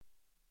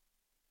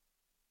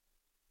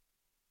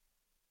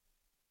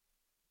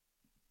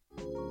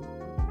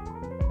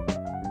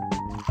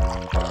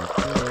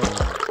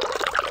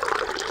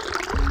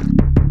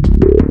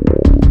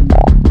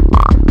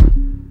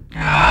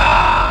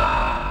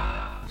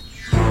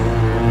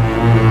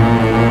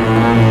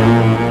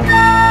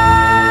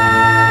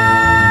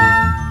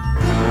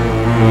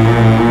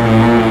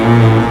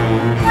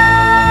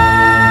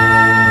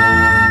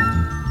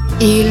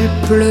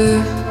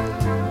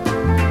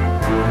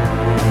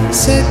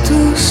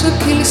tout ce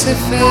qu'il sait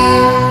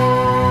faire.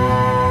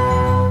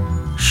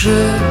 Je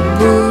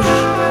bouge,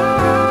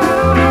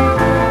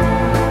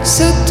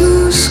 c'est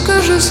tout ce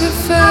que je sais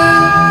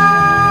faire.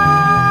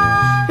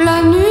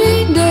 La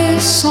nuit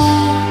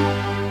descend,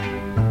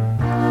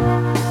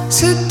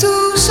 c'est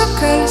tout ce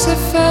qu'elle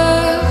sait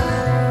faire.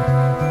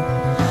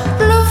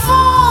 Le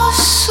vent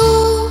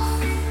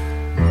souffle,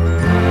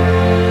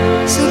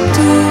 c'est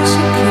tout ce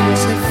qu'il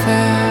sait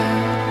faire.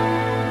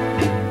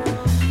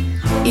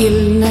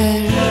 Il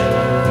neige,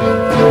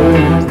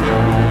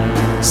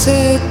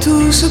 c'est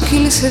tout ce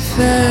qu'il sait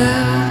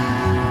faire.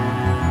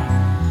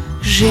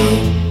 J'ai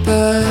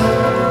peur,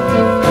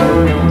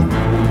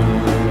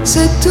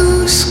 c'est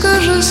tout ce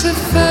que je sais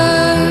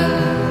faire.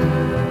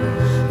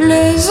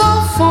 Les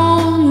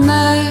enfants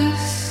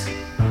naissent,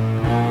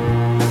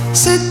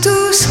 c'est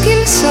tout ce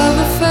qu'ils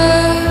savent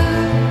faire.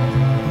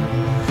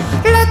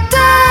 La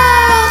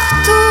terre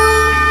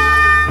tourne,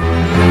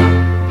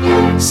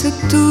 c'est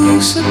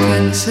tout ce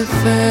qu'elle sait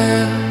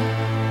faire.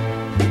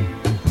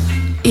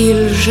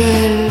 Il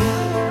gèle,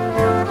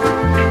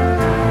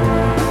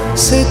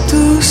 c'est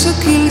tout ce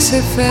qu'il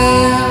sait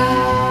faire.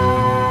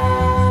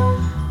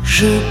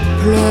 Je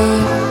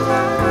pleure,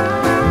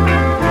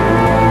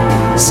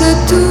 c'est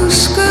tout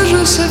ce que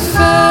je sais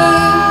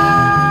faire.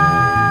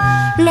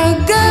 La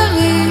guerre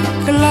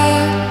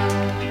éclate,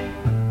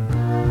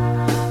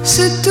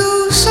 c'est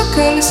tout ce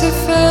qu'elle sait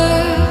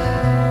faire.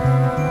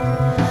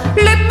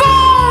 Les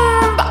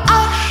bombes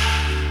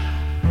hachent,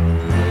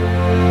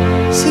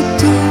 c'est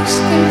tout ce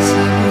qu'elle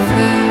sait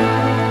faire.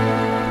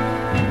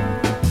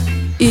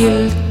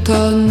 Il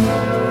tonne,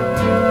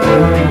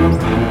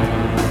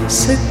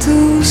 c'est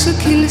tout ce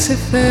qu'il sait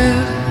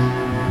faire.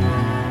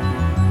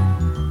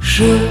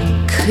 Je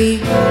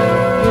crie,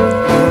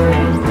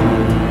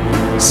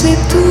 c'est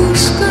tout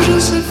ce que je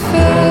sais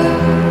faire.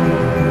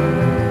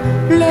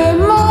 Les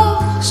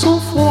morts sont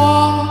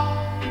froids,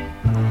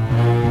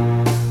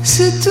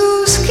 c'est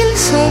tout ce qu'ils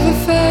savent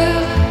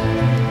faire.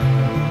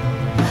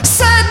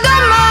 C'est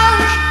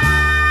dommage,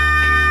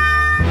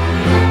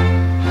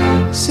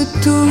 c'est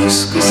tout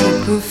ce que ça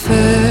peut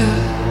faire.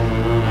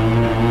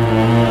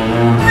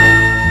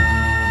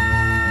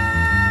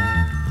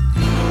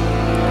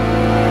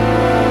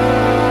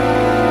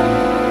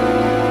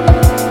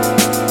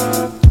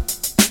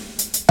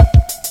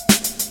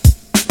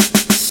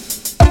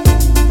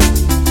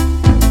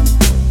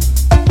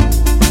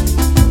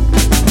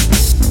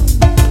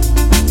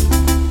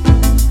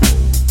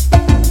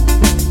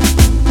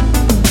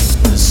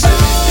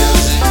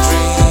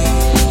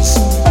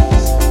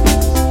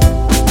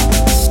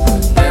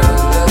 Never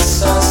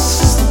lets us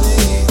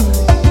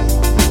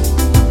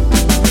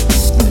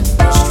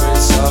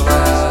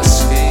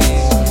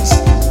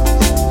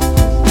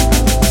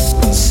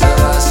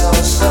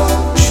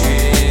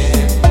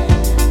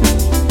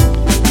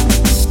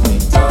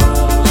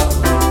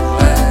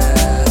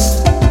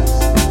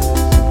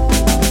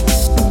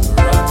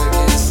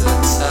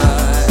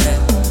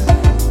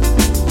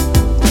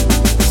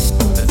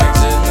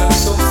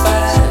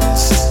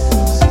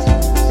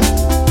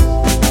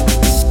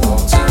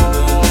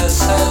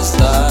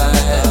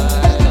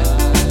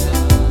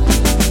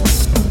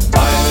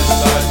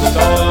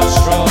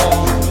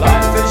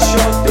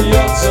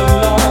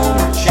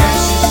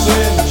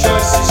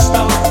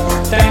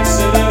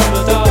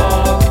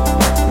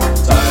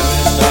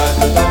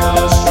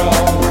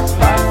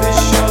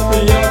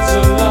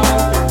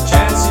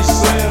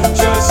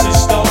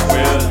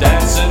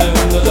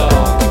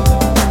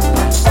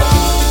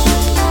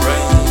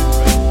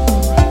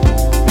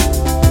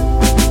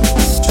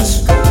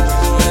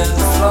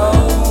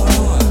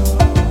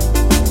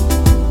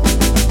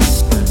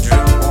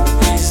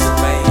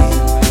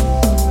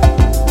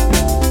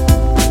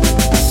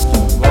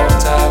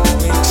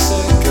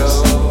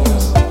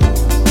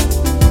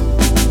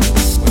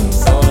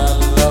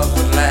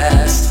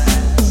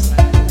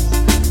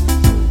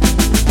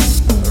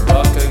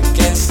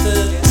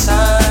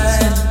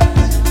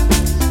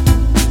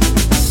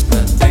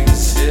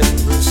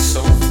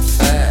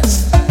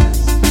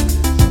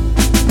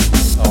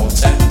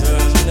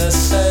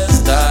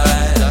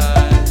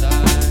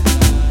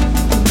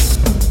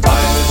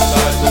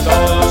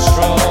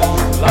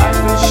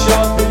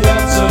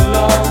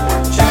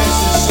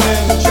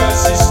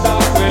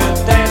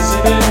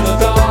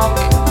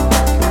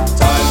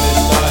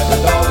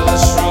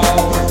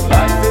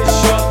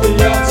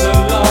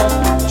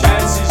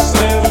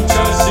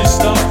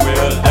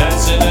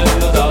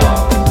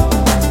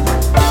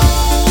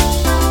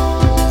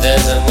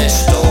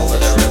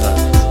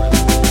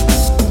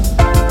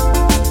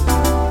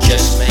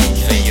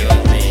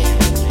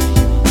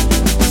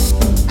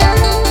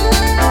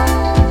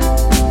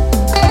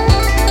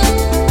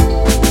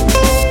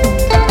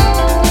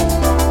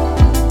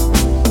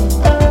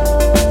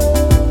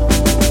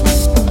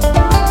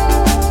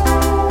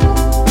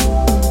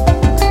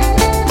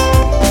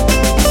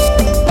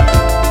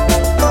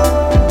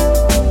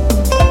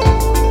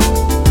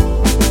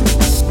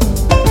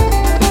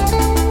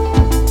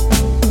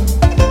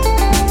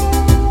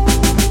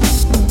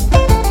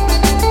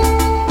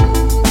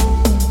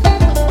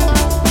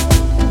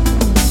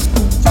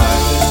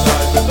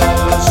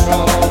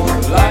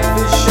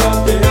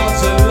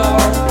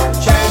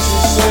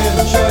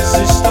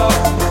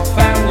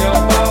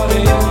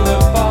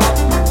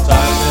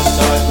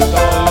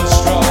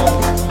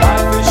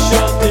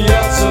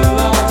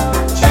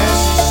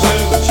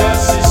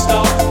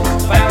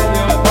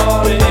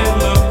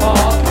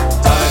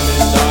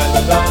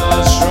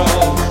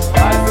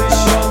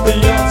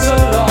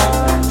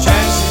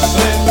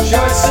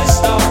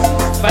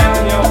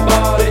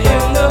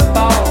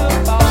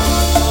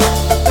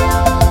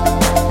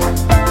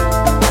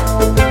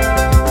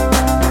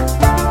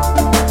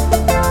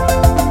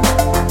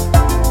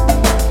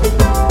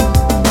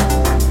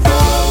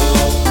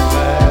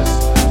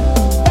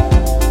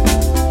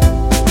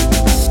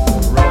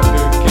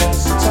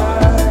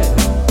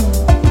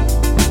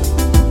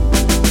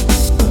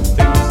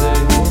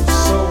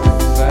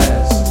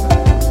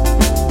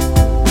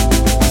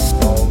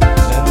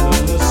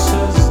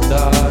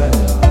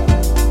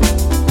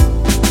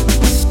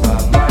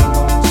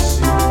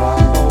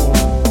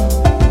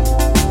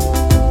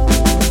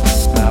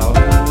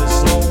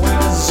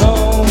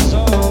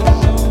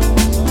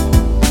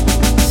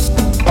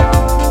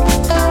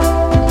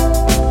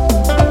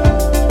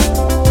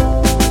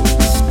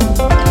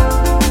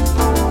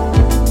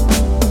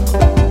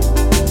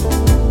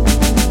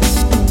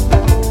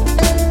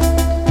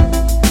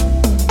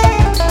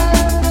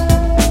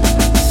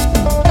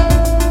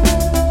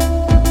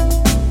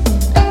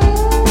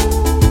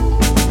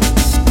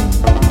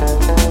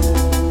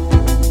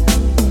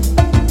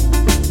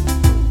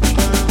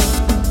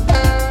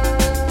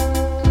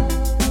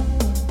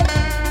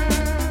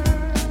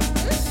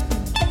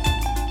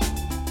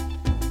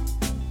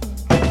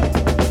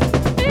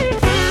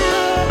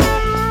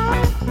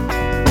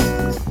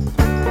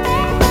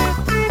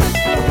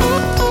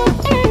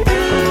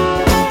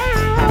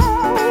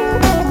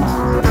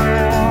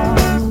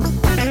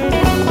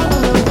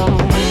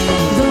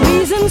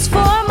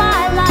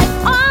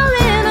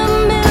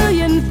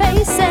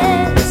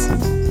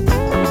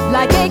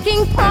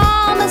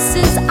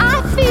pulses,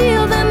 I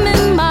feel them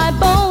in my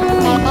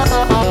bones,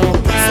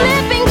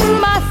 slipping through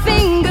my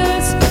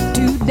fingers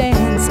to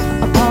dance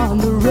upon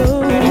the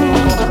road.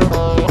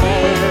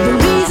 The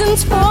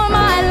reasons for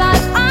my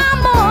life are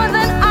more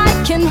than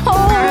I can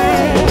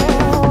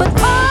hold, but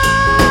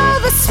oh,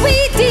 the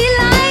sweet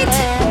delight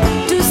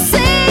to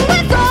sing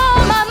with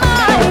all my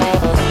might,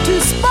 to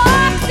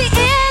spark the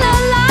inner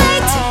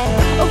light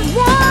of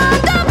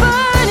wonder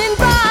burning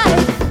bright.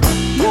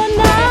 You're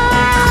not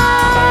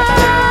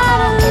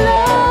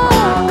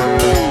alone.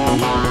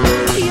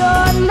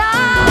 You're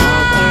not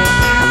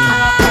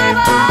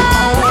alone.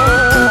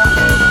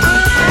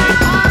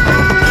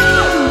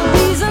 The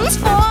reasons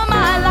for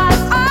my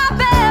life are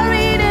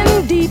buried in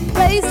deep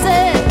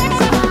places,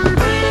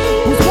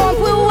 whose warmth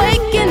will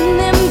waken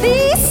them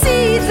these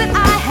seeds that I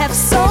have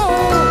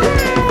sown,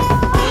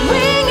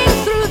 ringing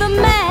through the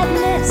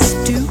madness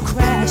to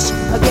crash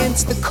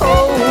against the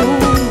cold.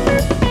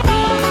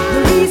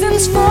 The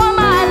reasons for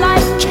my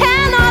life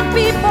cannot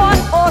be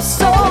bought or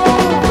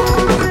sold,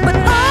 but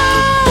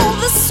oh,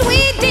 the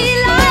sweet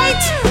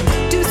delight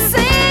to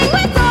sing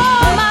with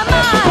all my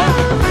might,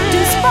 to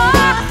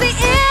spark the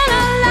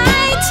inner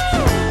light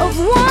of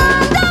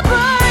wonder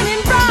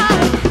burning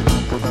bright.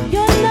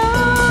 You're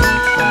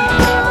not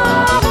alone.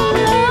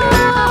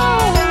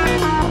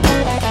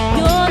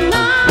 You're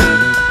not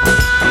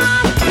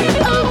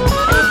alone.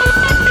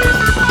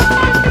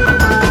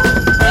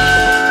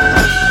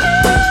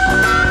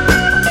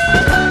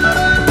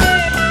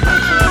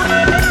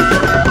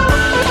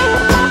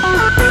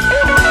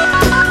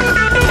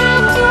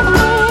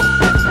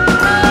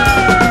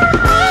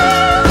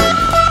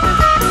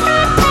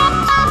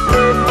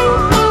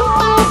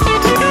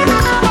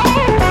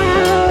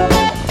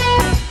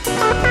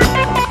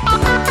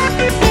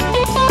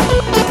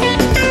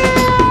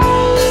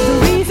 The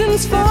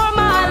reasons for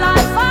my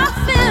life are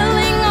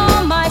filling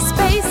all my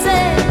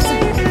spaces.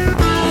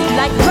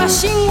 Like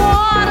rushing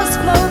waters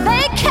flow,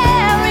 they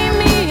carry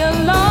me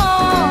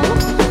along,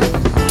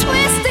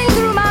 twisting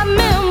through my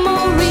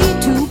memory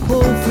to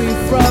pull free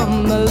from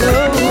the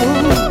load.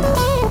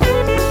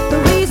 The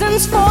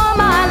reasons for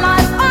my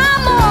life are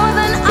more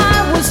than I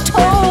was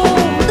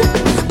told,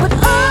 but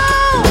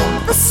oh,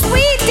 the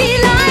sweet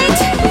delight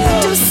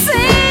to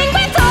sing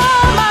with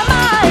all my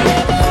might,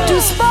 to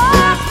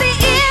spark the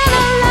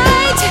inner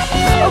light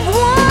of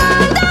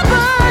wonder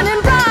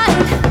burning bright.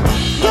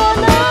 You're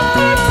not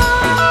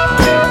alone.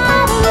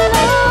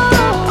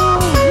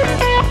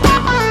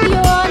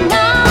 You're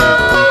not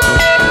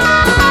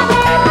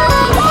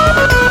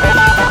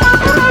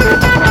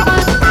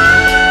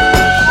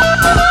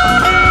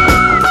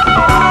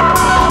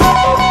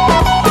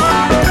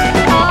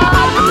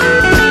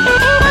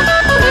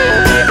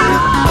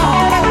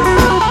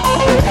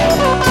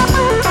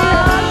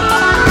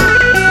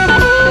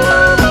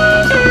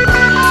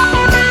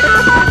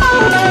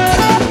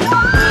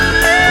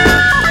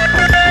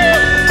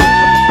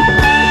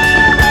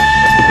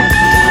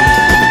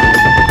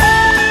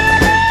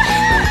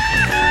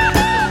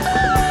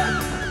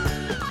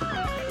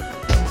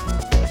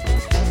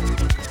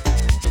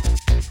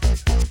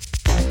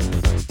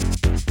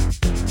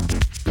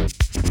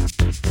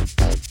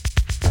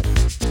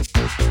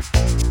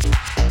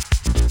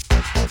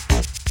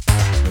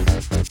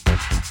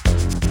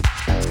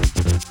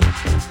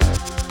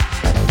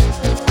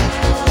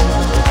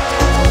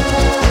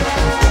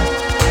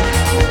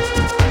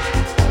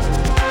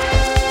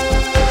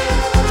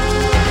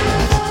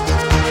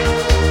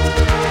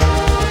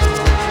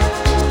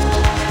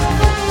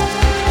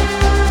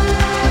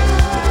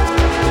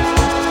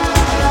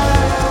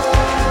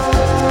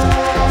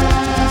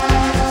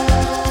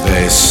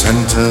They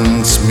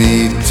sentenced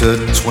me to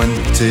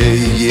 20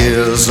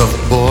 years of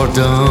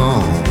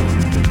boredom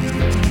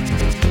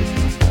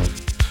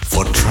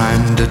for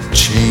trying to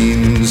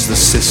change the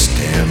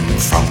system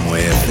from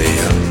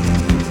within.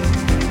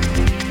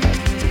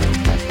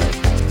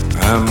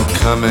 I'm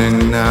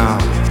coming now,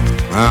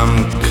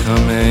 I'm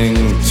coming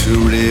to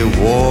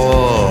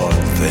reward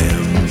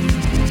them.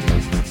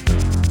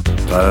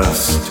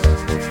 First,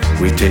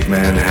 we take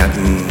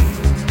Manhattan,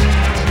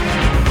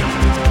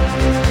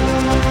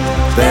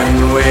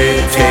 then we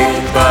take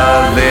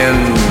Berlin.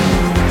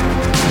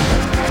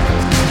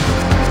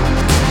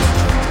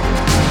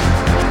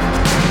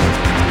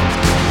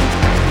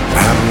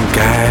 I'm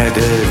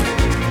guided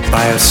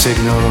by a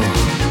signal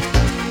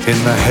in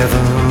the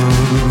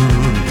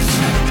heavens.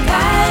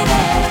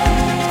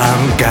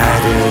 I'm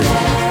guided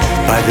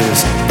by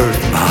this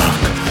birthmark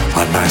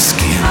on my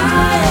skin.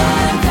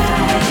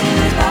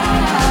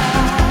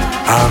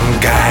 I'm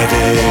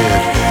guided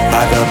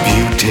by the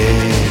beauty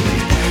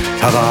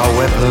of our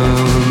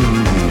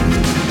weapons.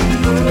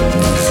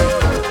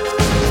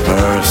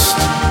 First,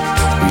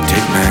 we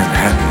take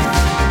Manhattan,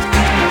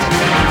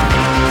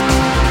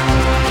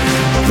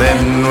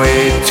 then we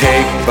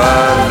take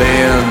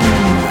Berlin.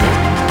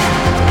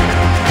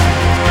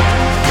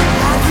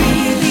 I'd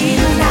really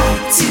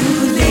like to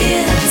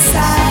live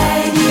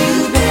inside you,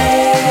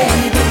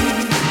 baby.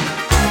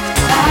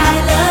 I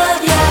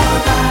love your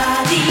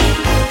body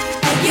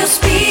and your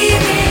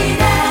spirit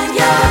and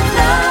your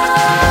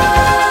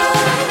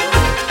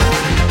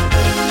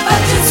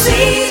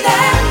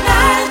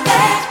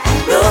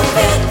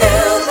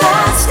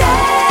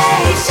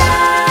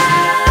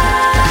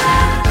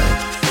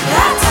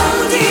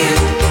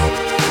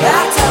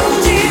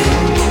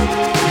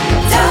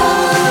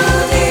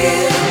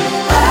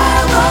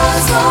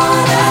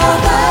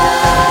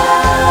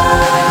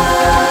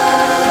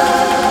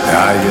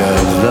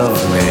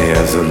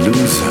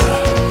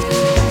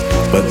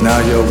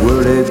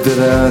that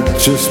I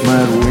just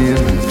might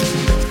win.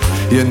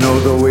 You know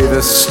the way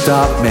to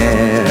stop me,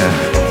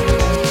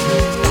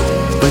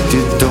 but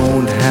you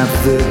don't have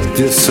the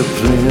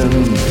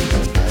discipline.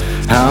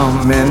 How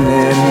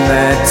many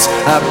nights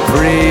I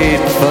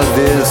prayed for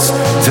this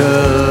to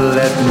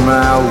let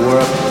my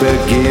work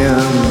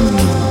begin.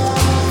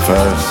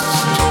 First,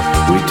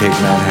 we take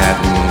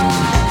Manhattan,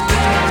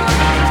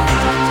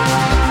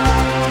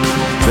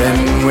 then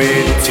we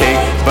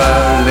take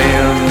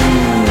Berlin.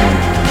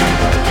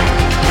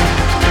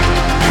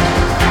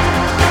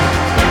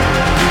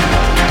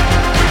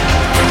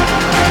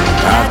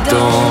 I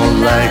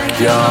don't like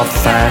your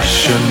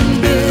fashion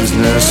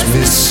business,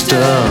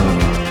 mister,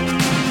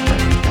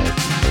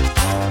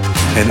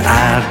 and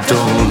I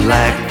don't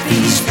like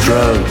these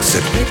drugs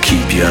that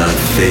keep you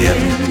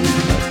thin.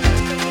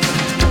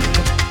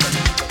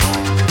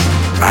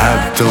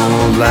 I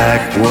don't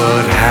like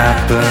what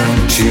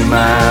happened to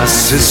my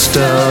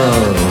sister.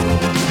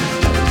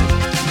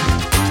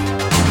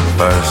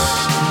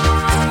 First,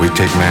 we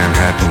take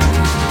Manhattan,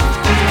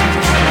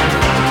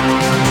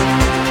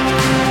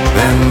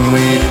 then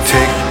we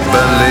take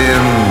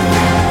Berlin.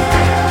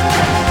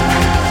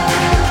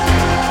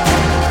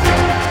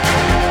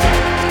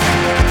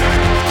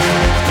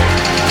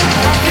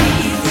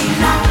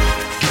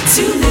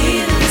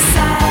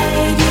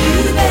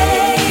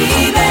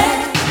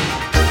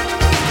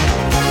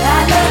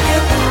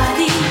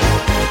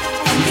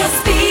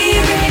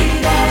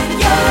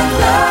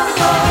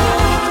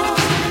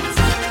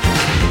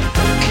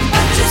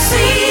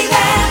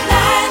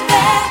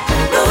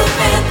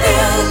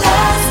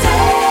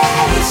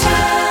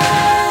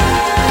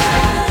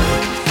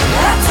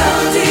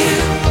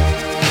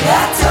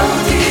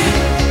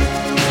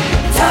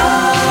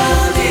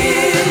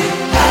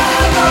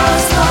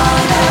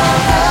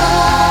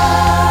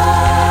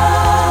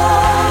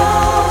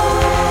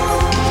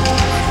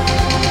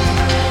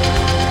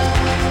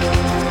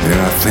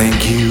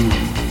 Thank you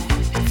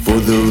for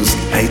those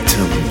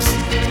items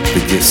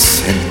that you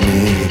sent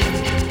me.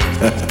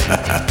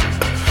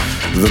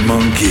 The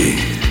monkey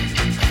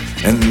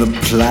and the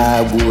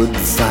plywood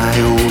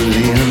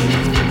violin.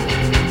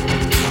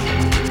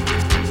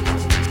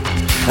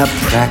 I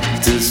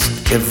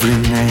practiced every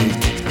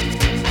night,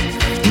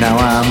 now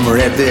I'm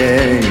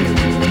ready.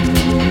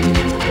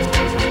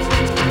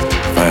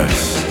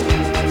 First,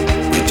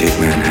 we take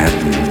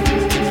Manhattan,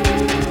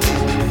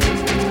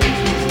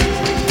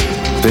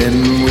 then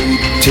we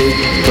take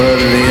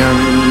Berlin.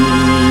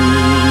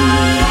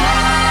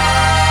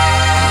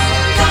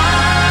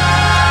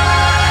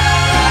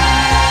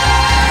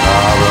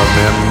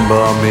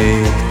 Remember me,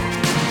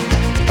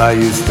 I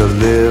used to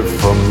live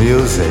for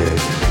music.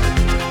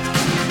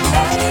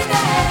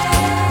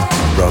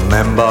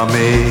 Remember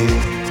me,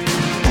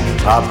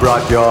 I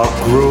brought your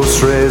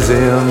groceries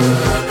in.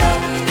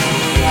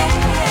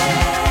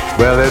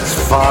 Well, it's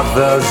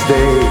Father's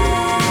Day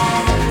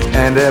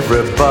and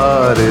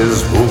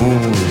everybody's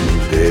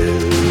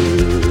wounded.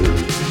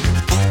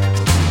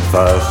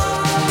 First,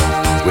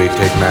 we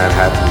take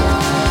Manhattan,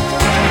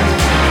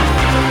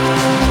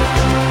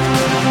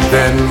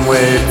 then we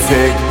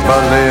take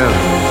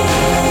Berlin.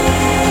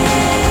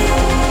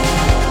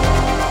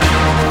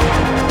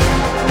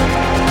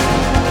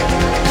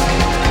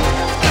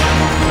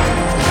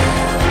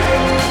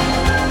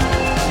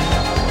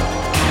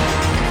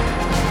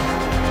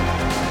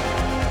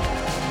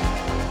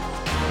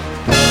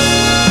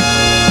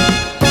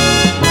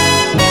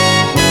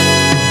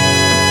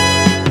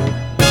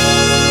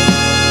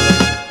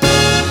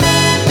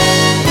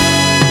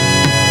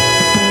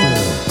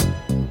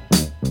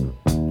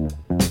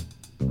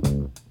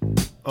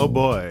 Oh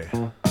boy,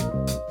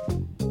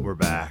 we're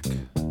back.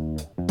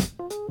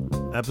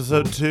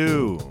 Episode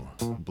 2,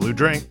 Blue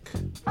Drink.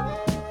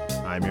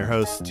 I'm your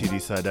host,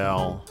 TD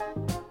Seidel.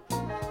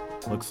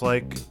 Looks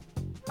like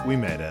we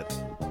made it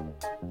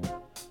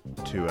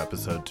to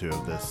episode 2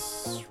 of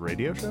this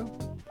radio show?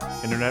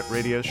 Internet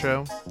radio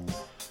show?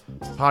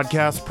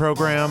 Podcast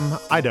program?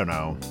 I don't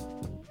know.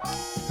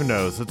 Who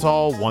knows? It's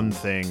all one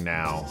thing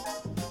now.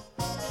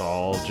 It's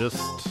all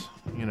just,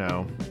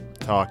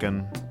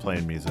 talking,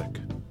 playing music.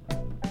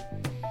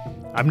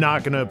 I'm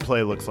not going to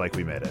play Looks Like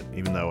We Made It,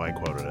 even though I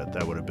quoted it.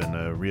 That would have been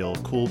a real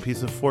cool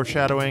piece of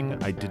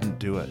foreshadowing. I didn't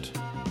do it.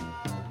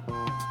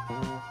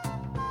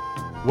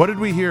 What did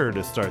we hear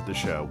to start the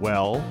show?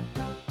 Well,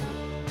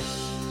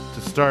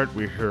 to start,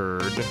 we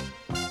heard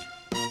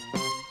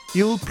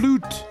Il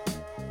Pleut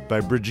by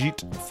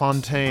Brigitte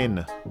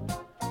Fontaine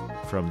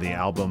from the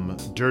album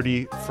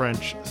Dirty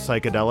French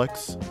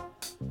Psychedelics.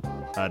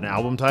 An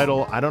album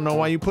title, I don't know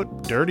why you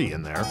put dirty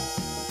in there.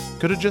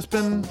 Could have just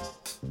been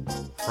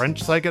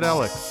French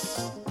Psychedelics.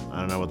 I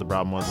don't know what the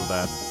problem was with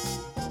that.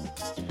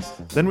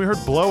 Then we heard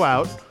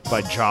Blowout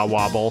by Jaw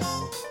Wobble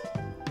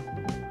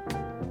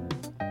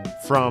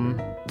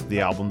from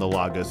the album The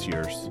Lagos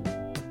Years.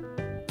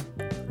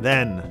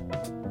 Then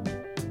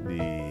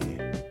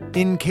the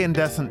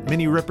incandescent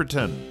Minnie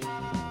Riperton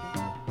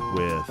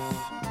with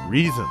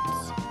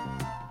Reasons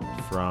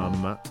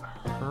from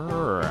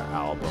her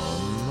album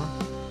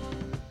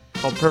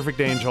called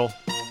Perfect Angel.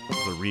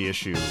 is a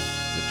reissue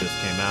that just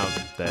came out.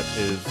 That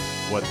is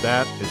what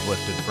that is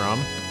lifted from.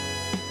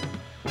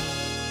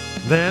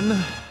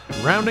 Then,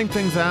 rounding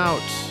things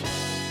out,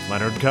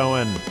 Leonard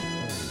Cohen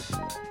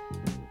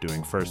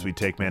doing First We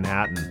Take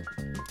Manhattan.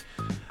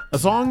 A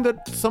song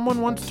that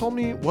someone once told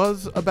me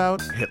was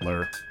about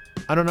Hitler.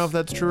 I don't know if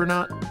that's true or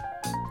not,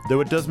 though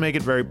it does make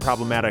it very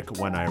problematic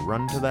when I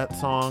run to that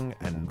song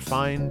and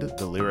find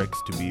the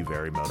lyrics to be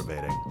very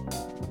motivating.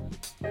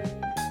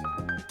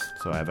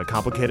 So I have a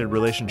complicated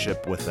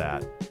relationship with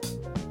that.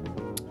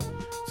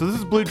 So this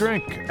is Blue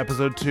Drink,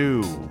 episode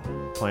 2,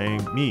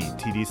 playing me,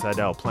 TD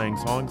Seidel, playing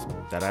songs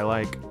that I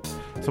like.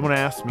 Someone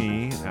asked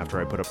me after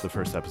I put up the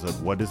first episode,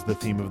 what is the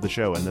theme of the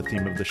show? And the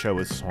theme of the show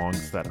is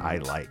songs that I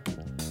like.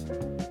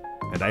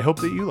 And I hope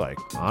that you like.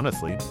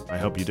 Honestly, I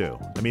hope you do.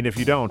 I mean, if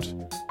you don't,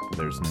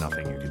 there's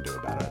nothing you can do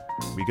about it.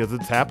 Because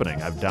it's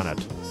happening. I've done it.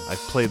 I've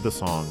played the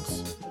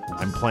songs.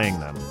 I'm playing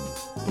them.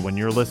 But when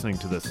you're listening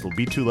to this, it'll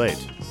be too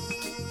late.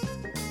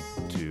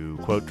 To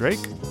quote Drake?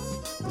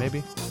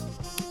 Maybe?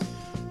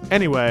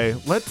 Anyway,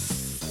 let's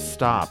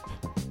stop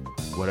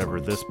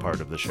whatever this part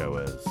of the show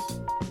is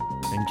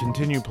and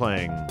continue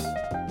playing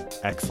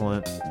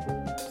excellent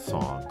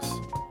songs.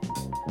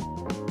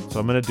 So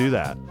I'm going to do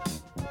that.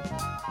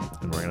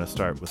 And we're going to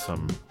start with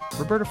some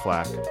Roberta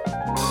Flack.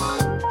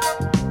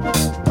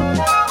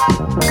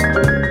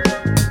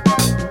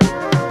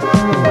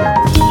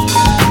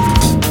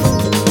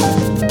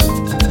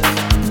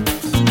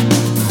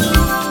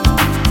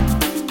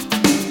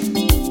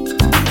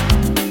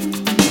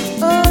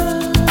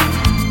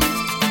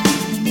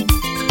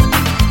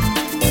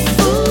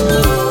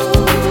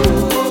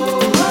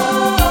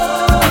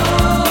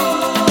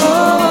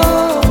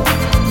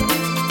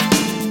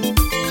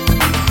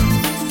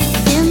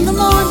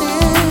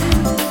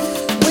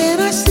 When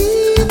I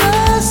see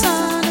the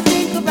sun, I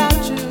think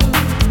about you.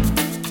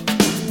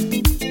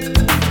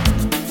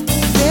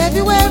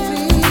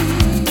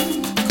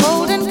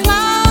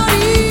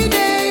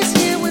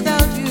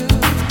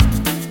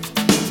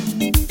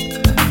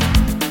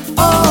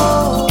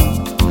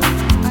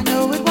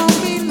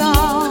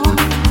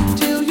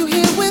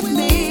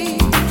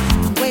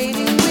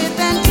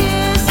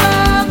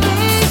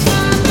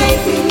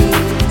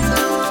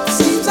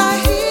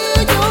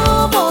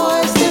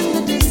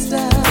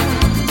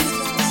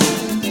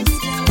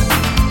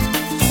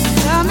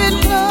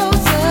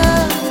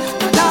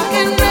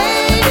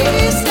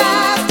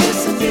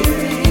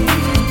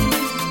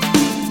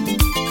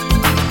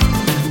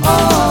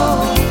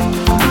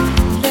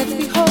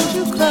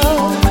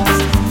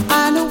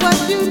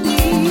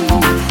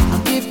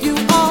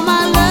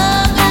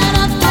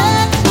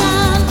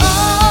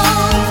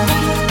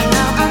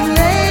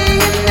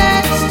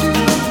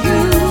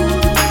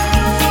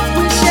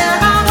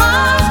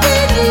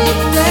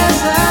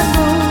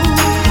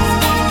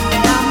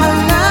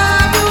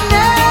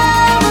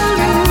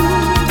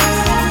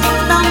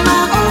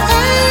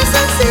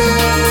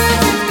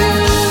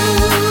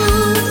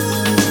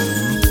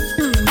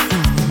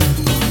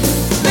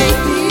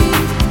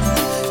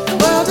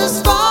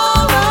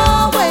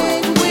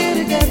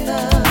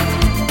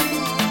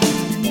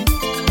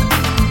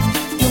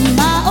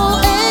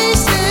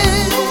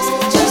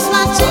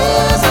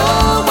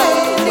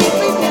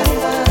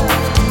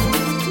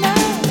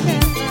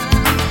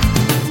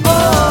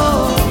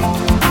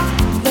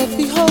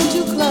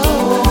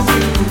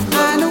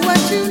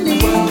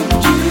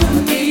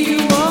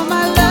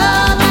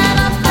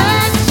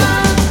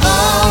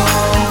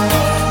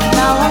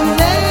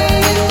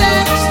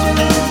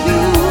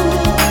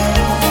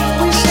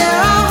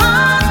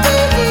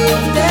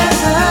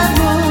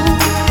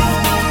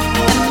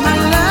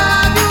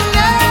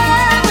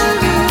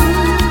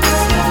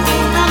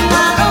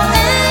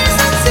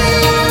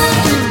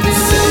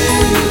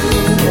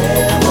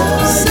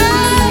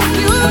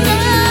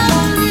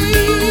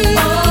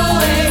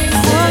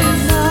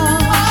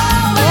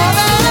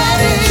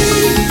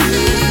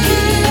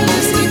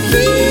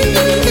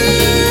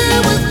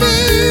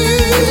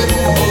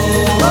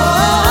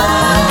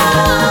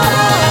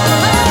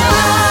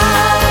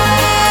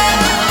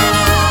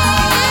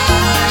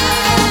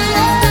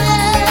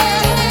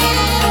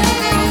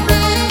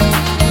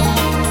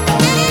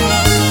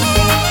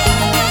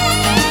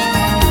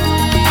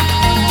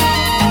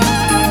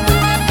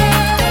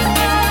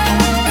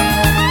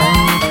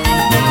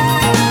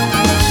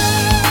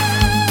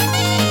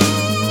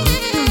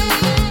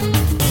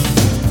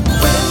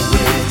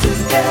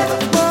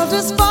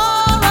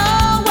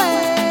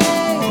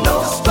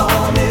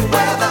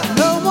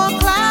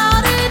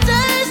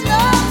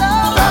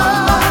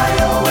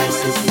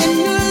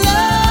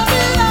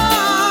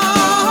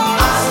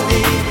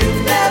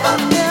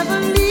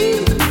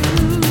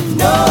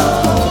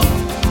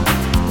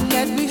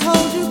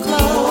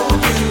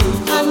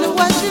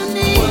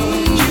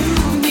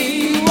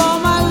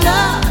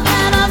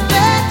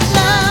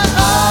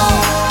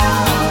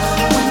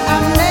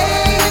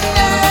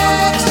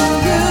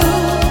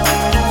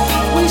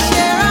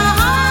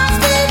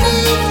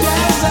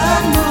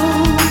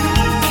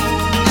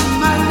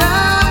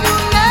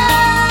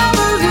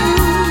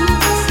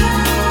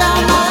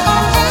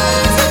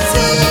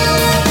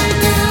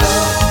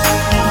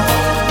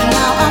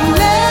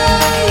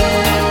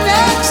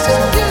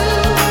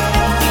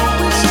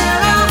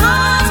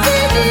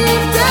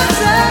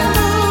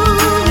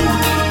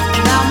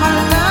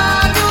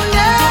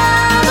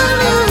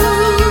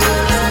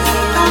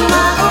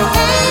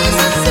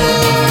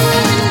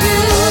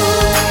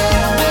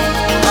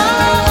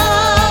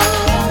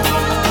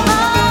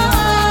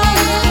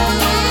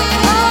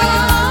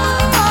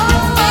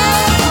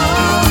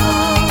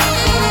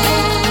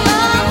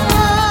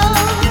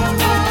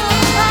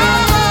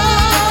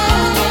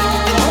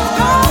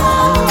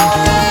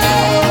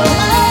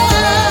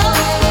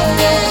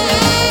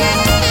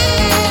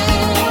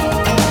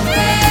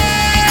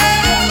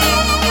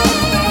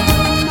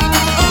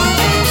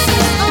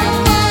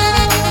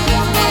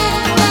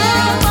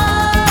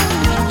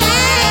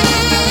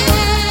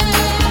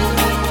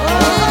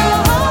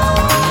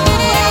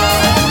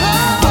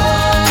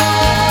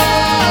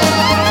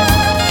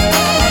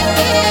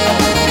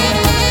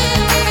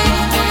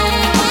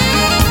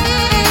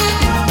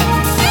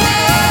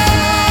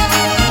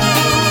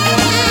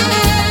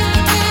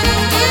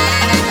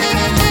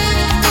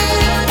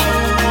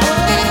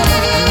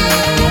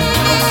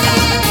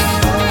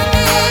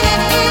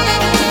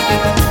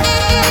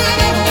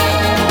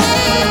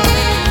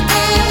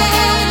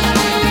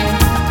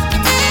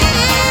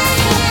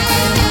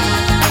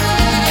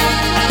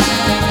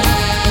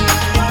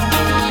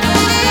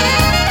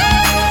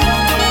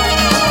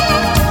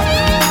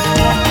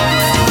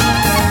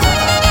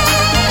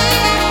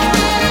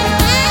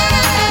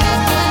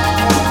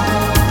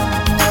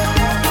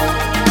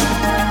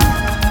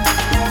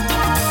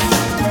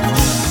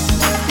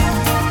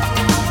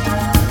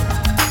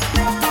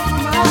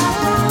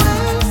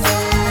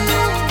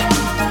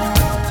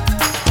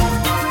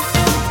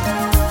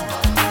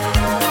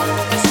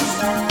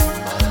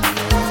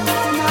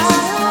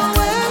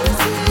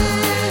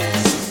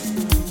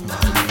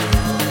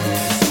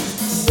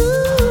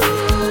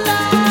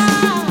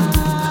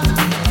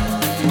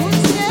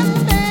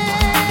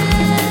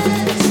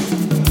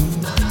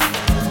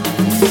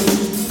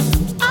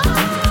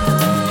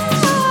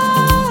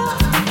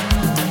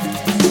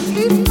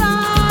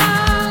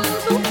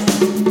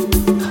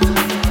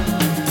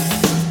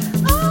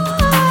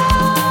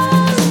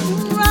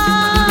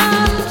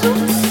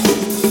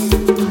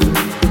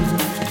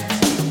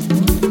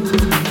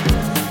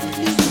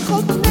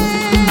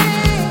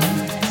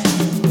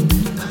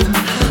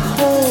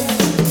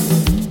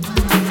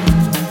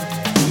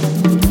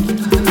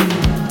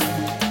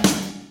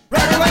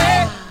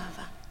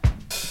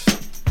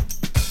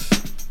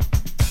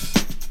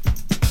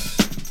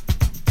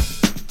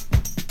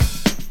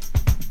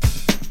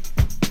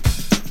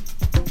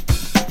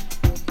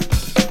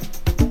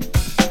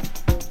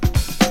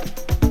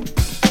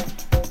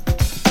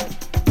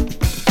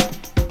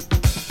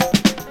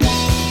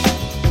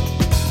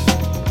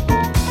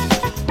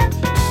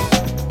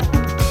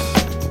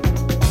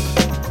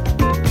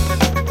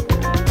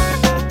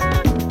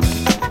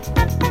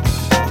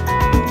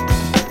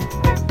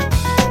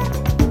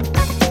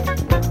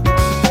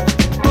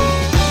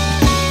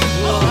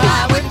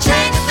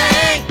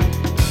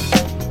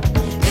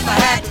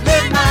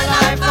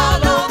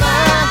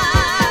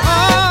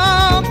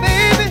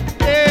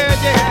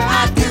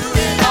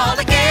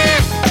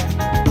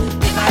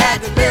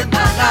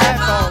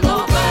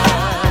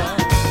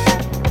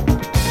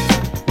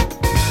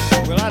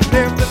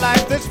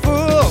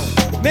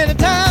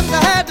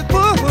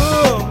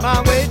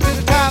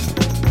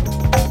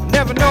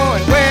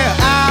 knowing where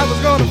I was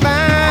gonna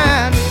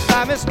find me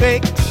by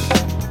mistake.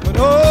 But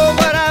oh,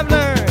 what I've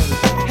learned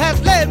has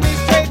led me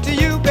straight to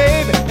you,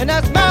 baby, and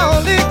that's my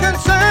only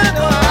concern.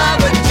 Oh, I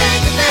wouldn't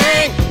change a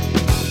thing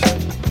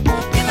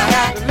if I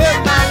had to live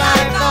my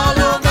life all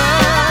over.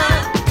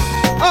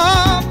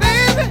 Oh,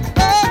 baby,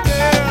 oh,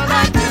 girl,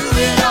 I'd do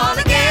it all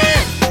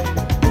again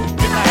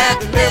if I had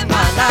to live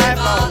my life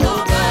all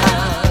over.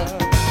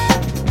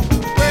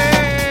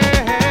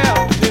 Well,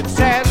 it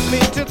saddens me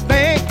to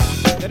think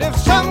that if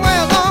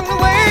somewhere along the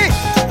way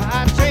I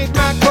changed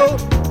my coat,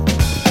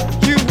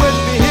 you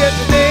wouldn't be here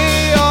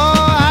today.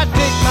 Oh, I'd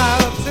take my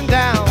ups and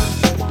downs,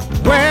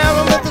 wear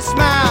them with a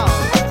smile,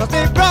 'cause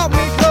they brought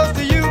me close.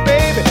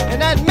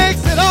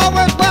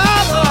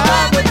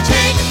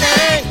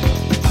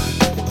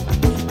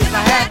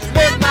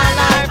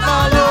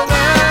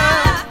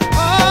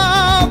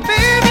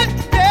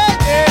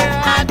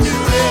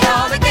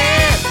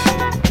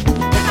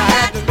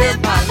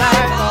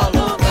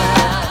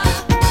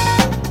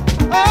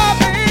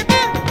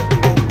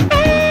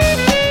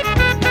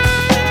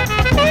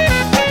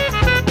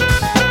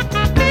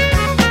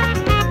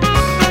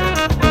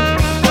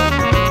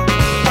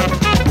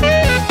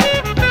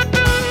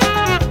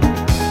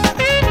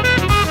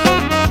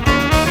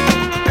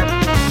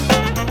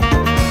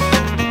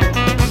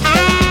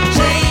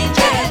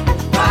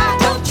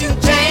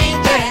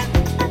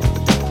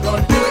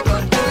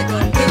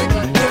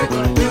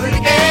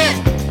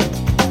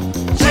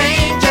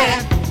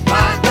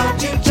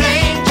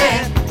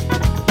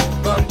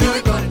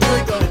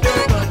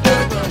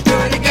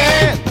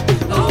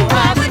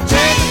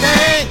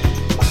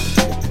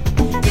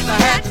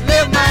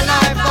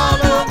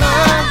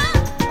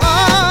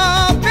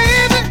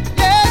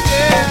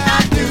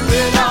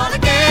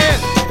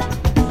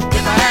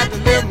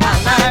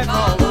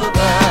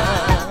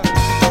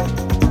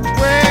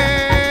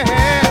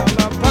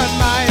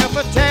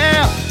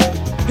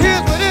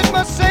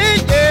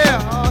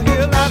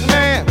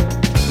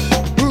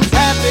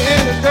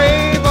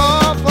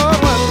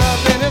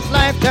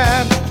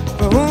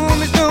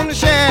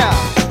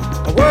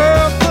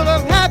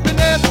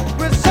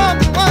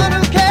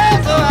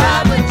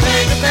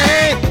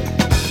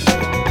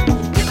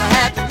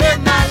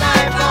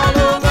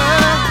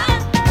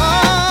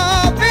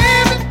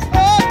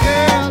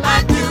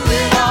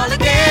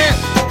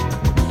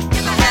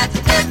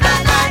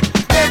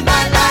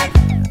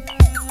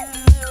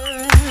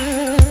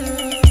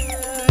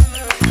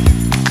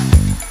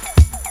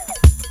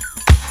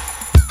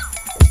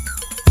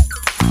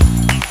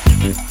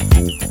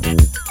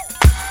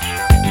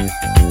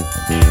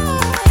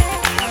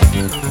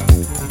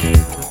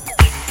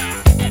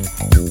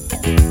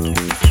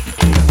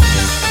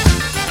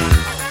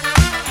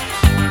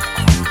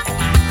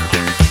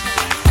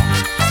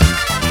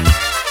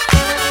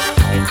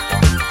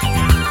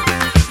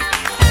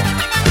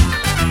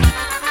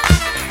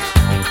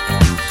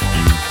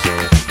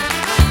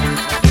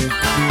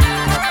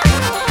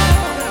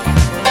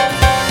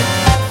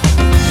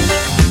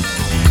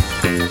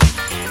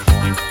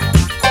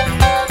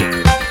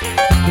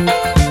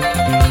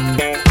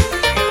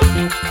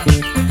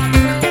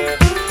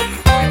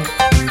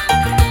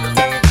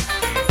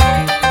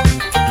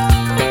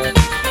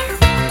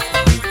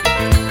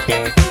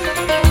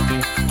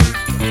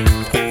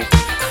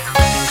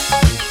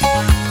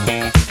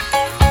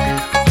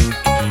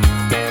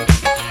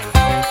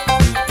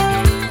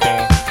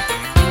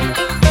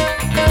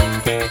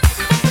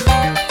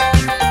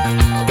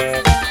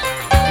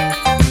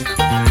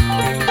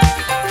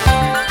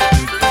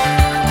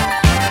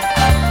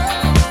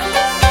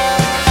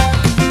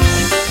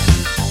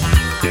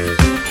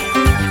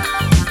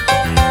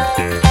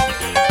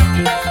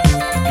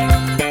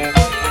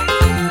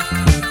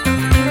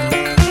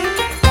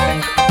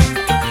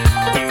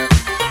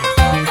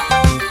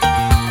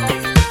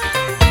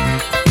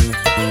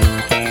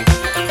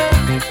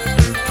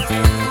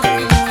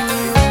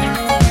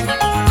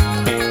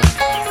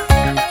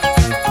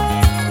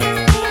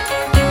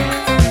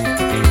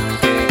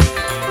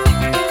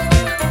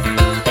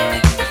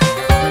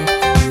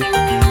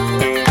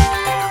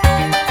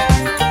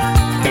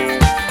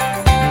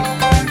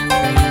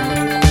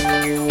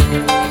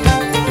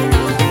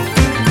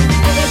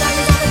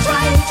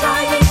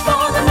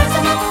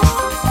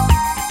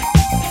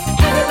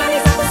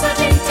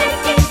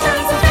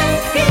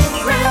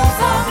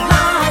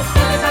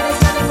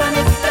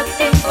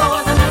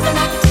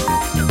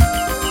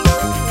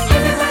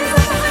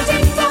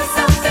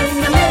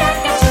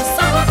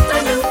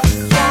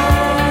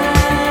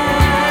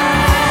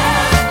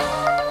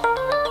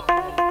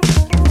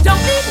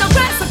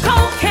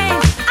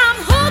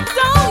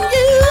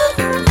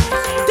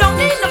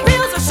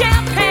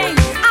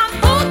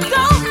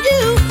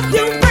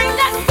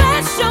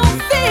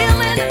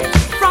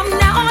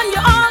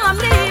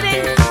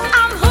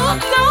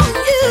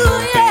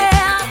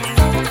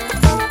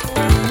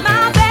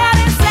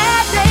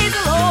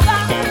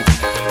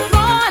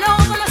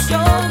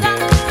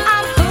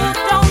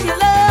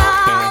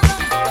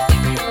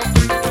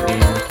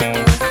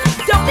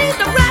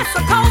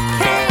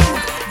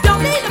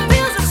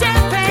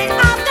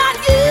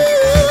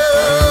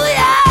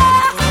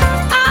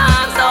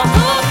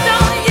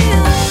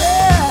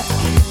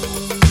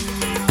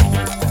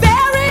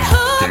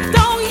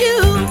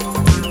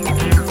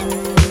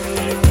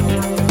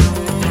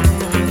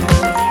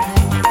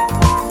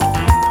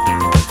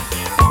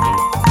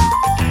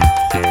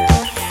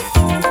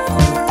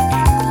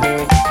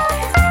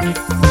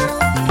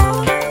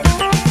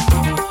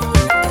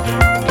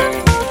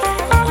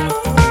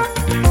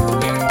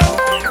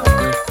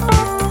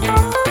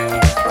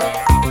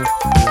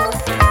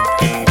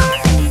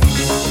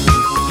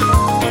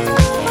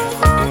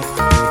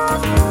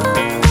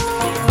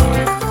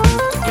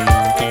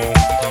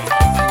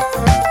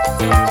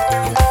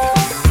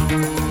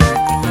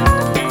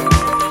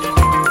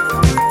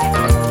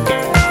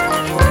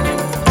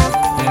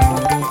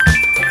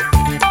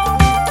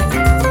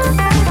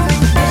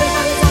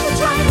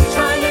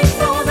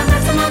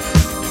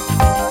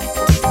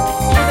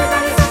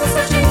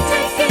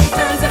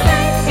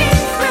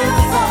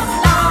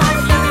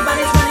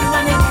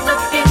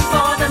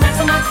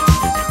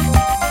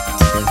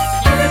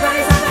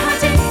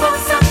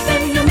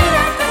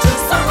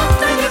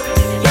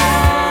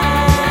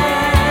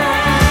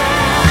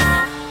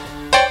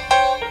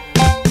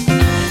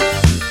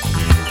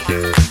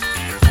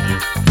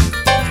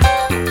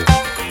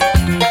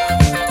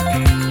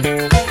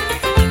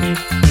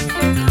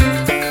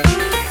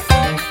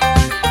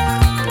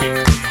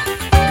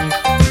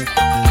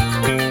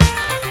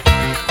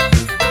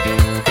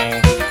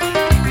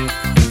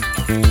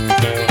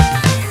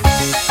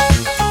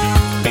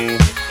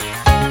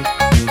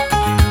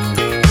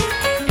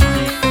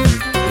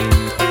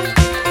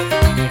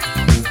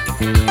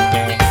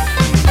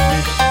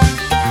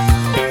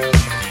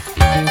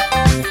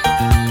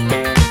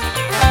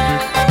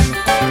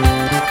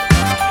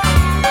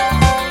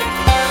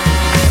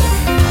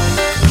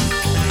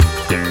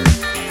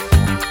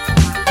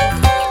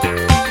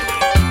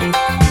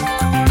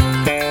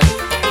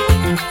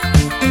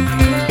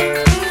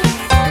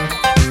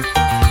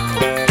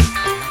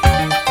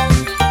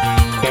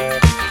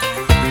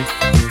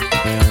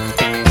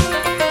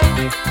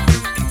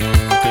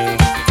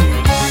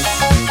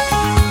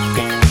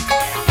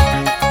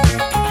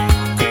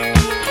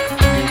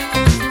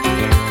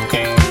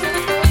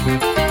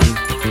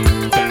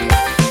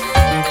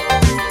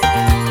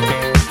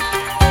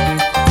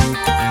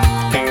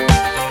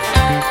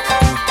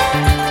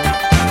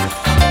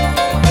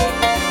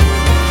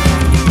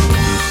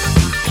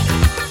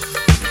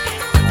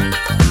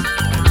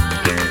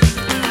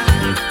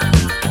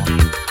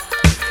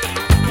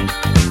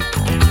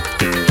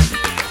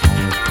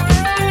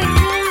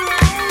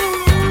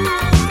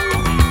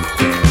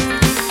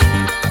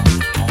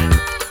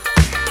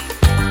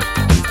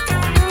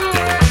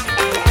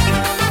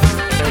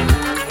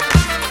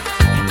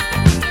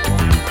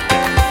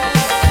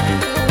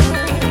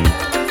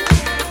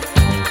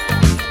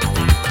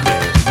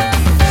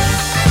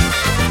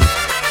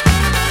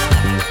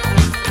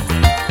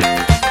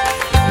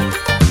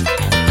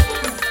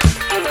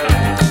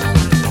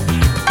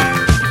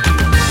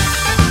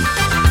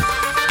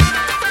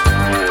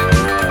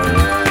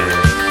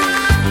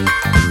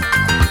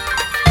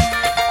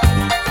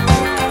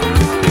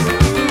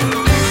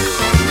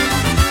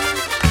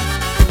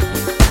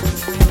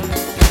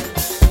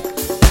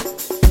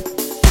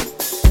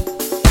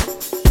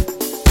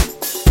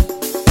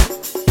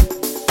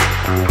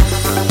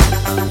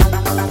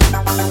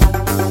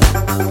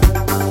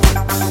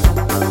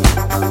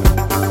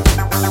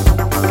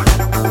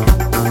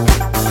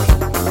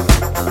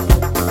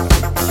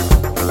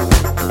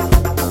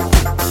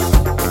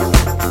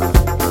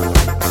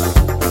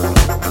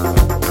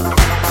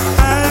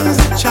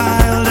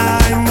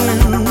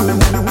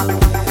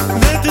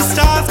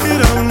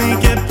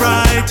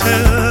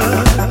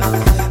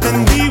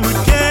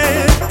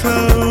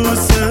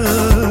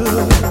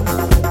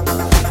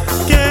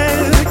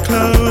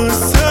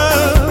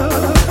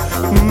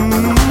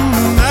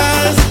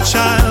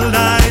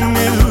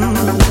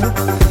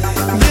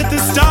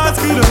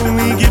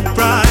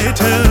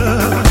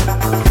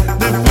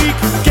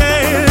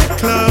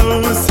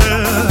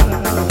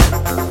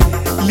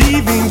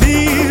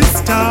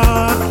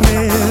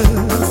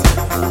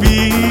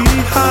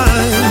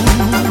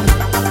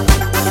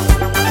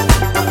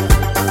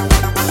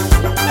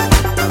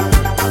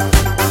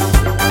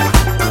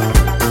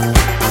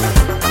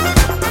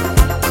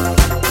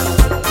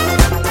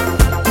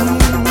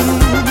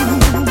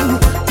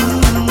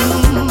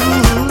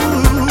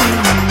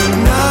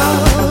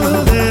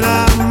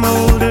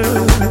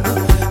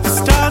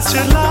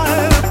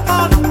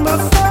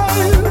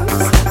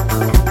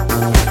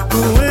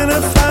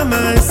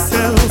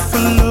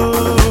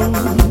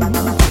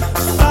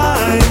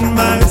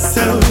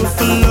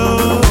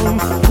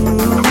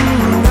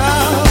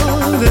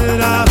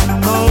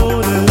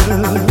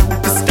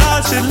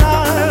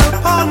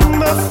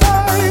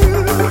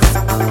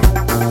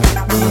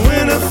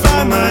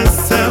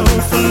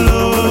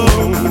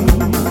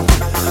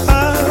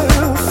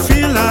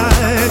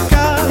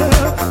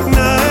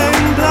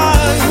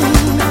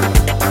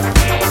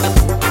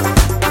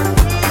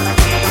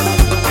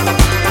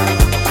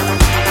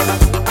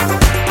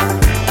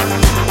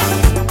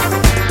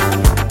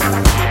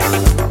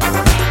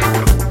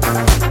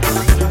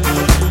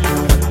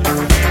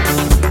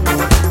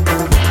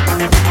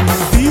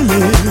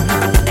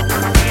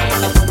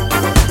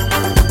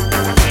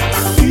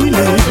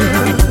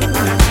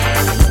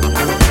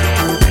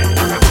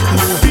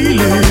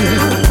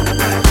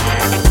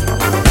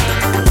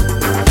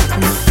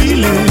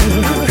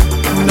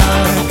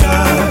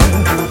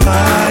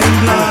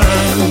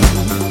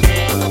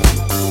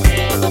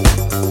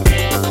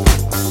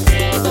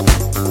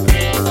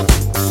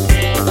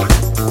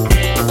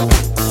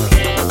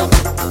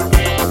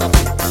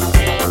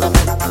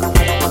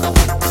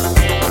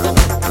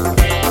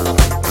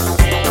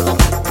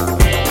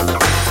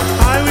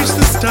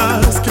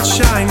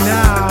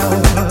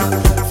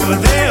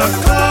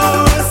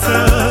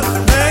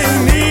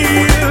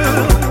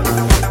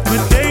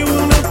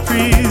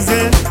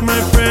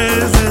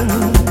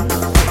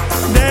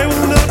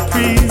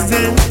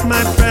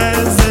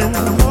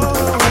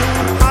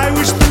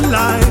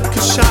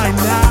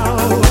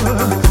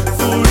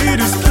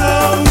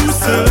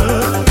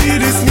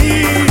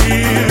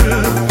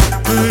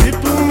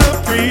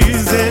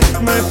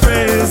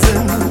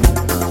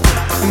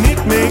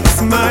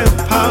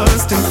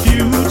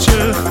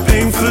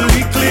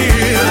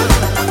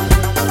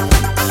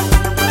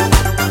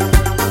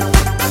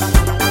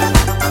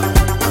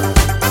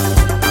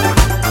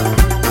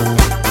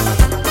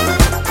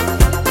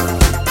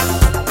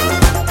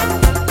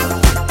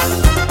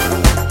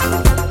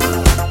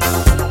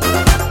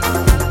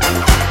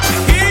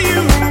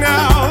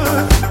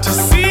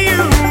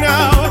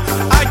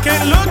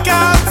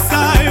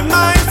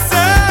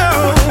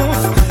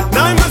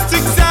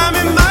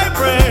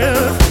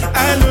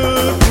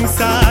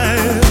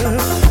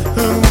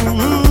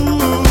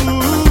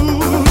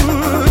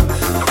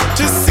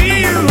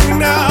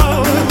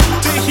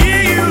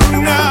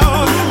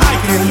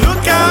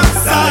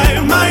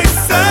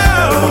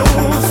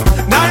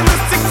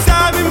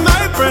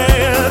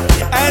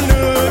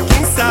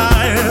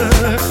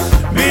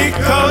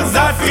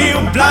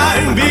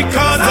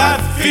 because I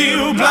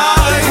feel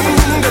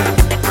blind.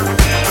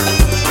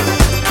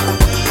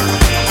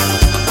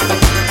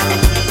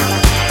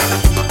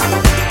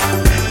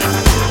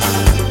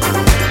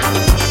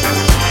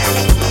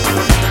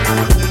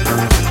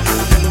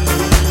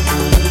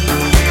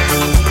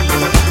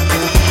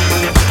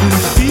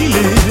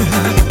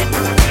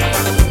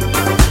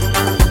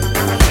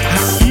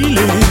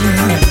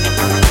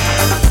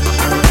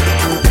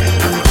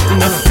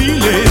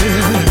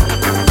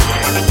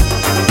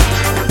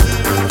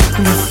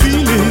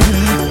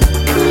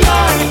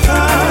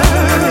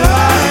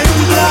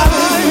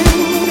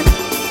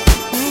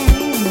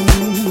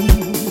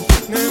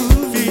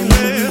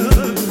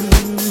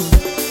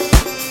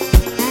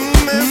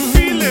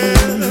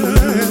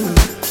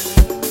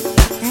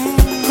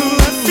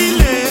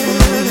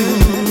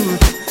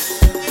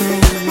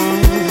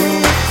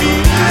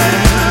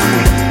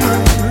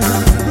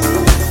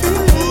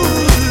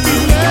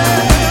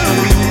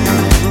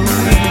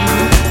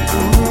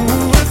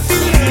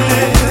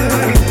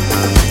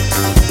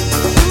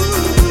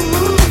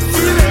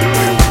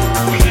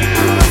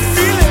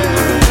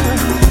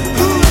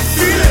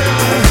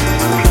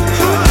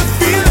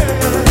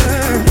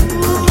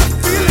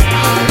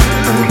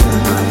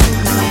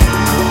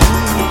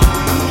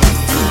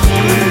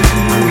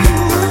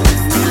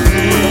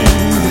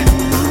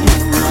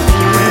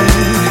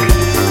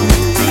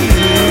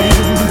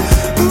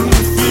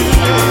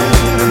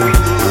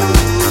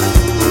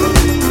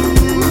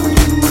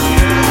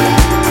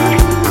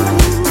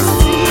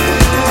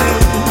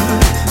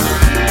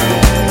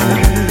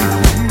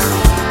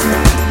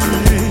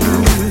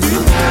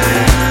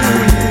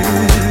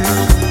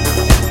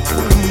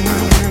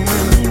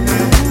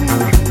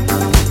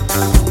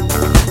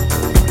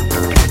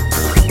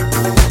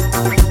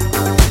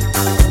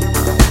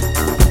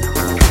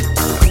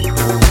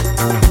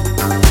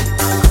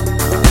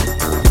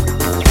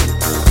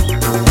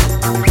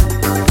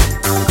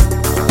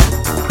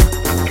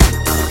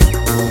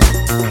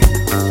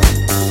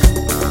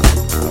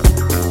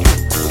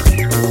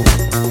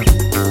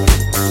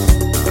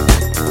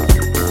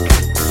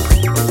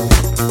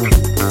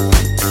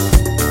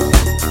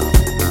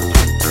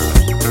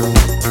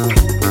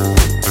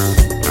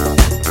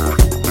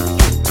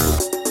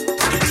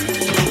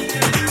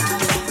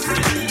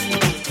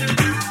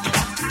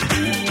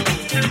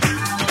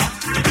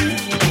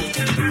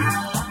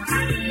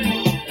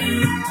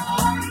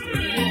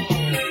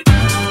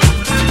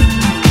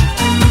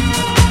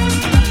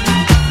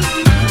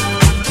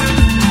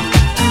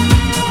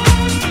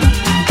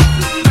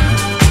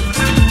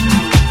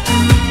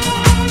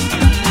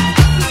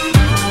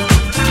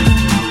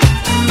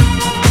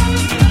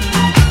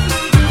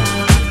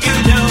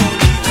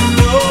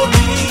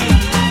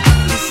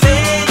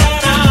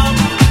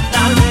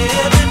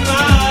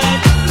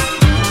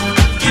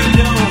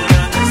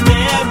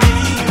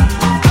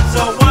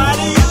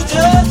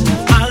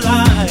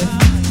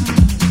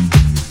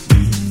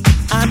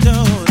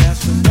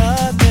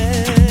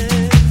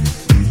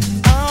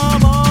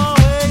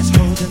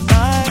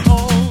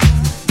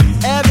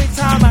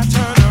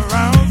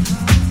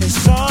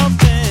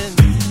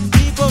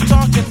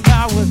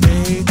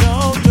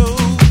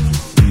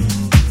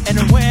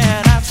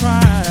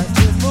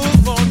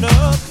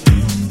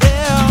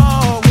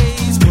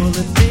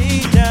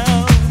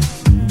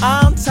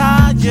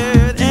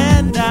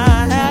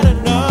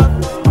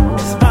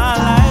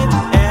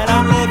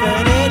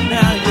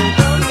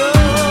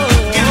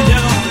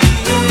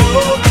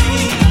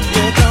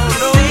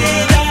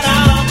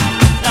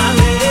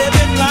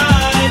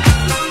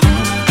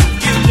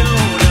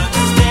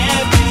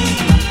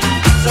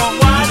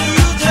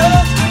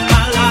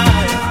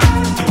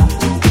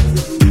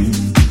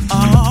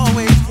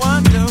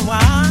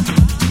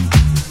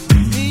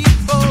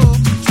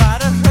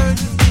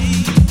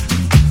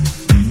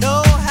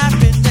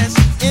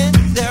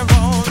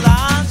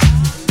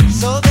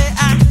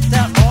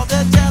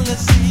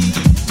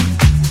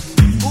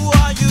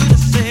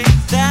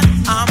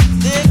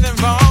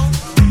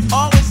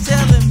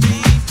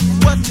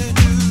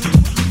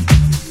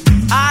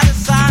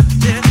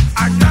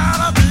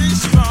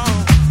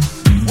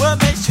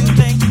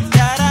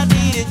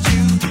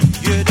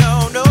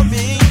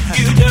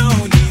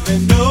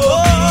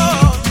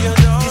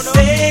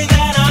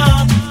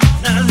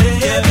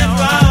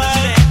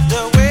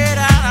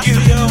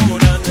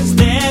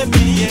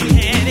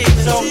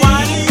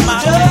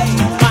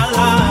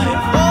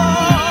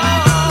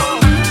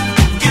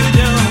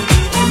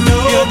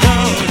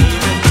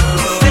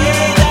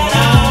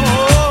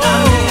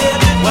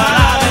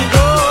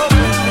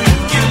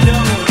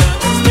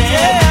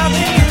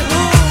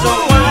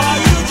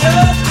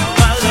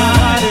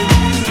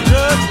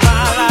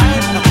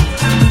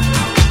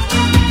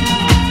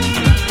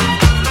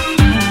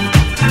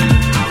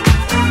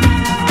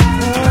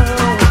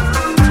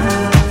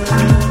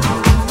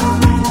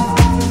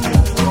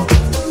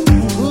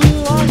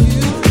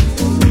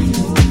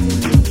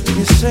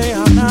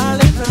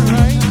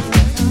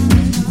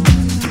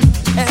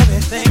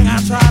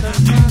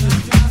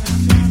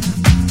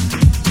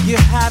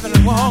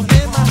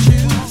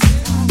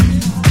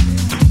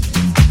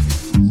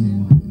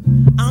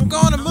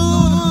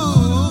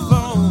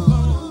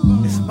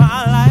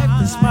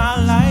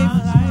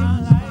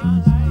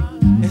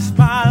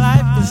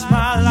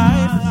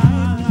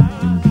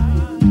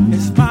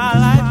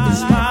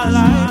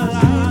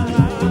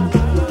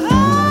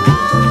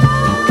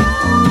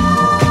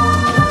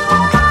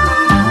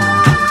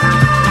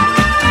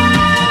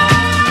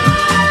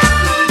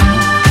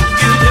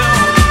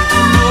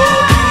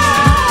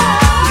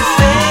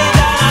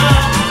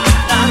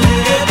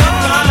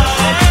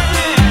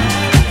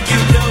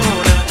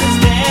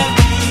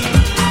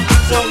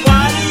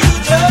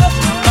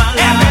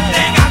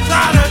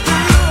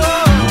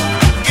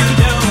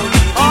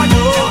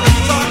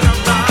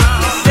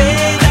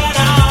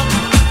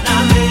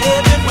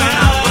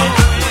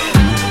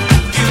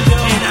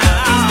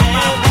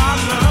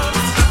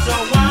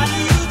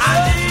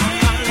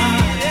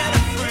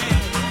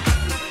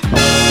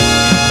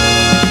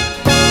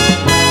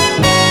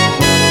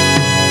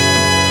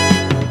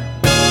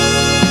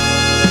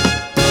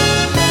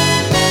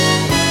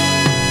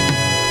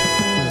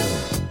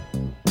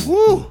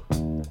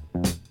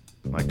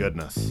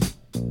 goodness.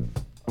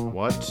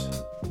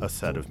 What a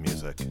set of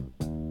music.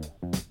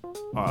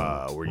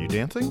 Were you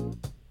dancing?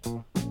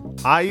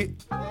 I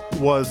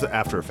was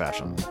after a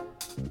fashion,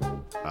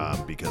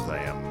 because I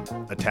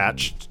am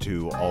attached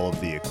to all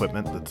of the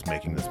equipment that's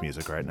making this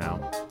music right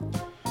now.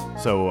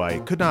 So I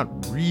could not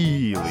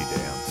really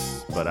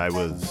dance, but I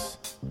was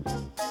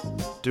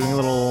doing a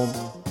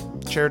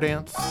little chair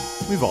dance.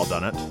 We've all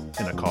done it,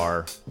 in a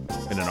car,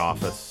 in an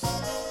office,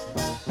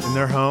 in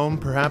their home,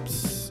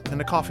 perhaps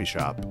in a coffee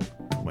shop,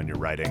 when you're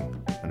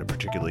writing and a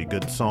particularly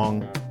good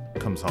song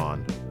comes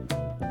on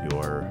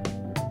your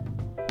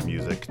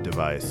music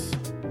device.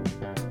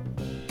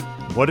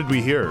 What did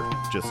we hear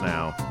just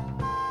now?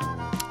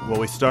 Well,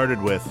 we started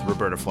with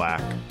Roberta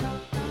Flack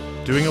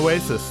doing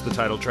Oasis, the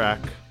title track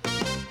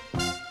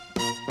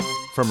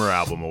from her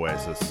album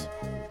Oasis,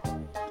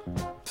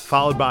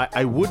 followed by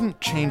I Wouldn't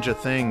Change a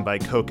Thing by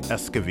Coke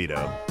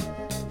Escovedo.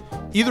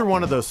 Either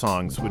one of those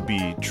songs would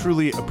be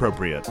truly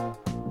appropriate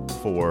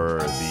for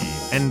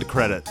the end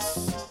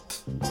credits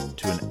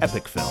to an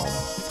epic film.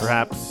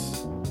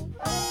 Perhaps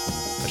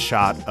a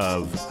shot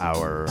of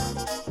our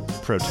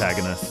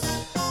protagonist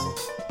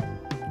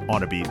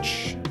on a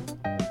beach,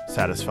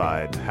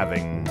 satisfied,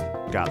 having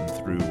gotten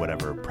through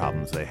whatever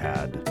problems they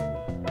had.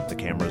 The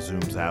camera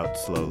zooms out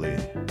slowly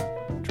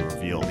to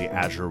reveal the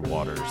azure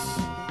waters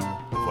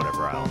of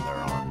whatever island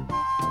they're on.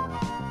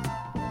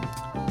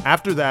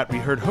 After that, we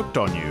heard Hooked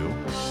on You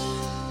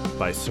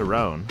by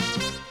Cerrone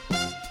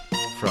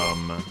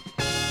from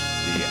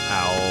the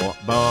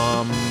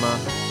album...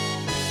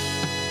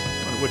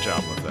 Which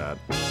album was that?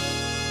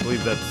 I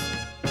believe that's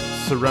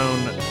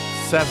Cerrone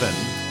 7,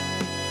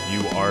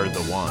 You Are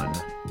the One.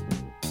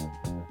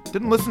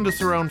 Didn't listen to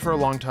Cerrone for a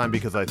long time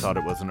because I thought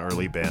it was an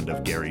early band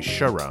of Gary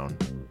Cherone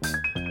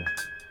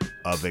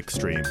of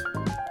Extreme.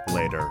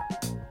 Later,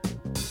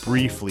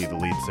 briefly the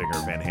lead singer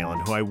of Van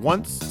Halen, who I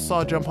once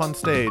saw jump on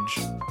stage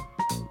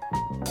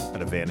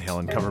at a Van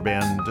Halen cover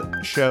band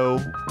show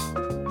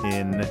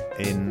in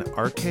an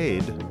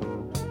arcade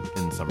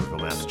in Somerville,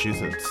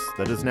 Massachusetts,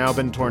 that has now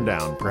been torn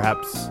down,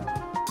 perhaps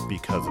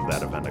because of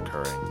that event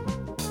occurring.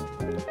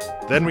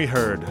 Then we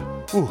heard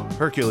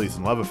Hercules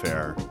and Love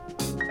Affair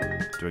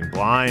doing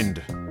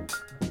Blind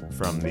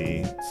from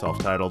the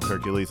self-titled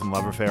Hercules and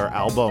Love Affair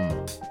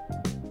album,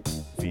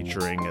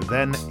 featuring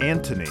then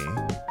Anthony,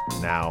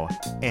 now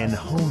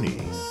Anhoney,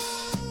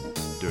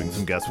 doing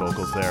some guest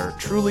vocals there.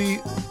 Truly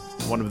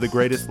one of the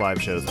greatest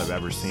live shows I've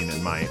ever seen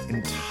in my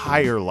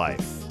entire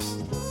life.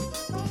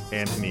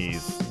 Anthony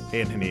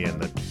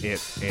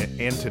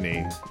and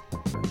Anthony,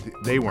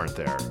 they weren't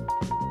there.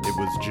 It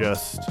was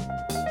just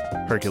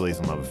Hercules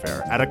and Love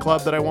Affair at a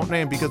club that I won't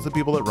name because the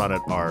people that run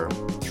it are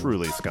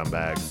truly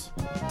scumbags.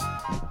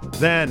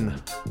 Then,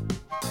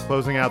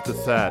 closing out the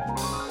set,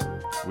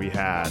 we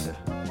had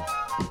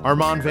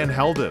Armand Van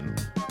Helden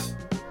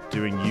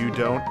doing You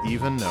Don't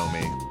Even Know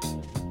Me.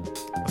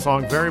 A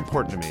song very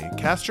important to me.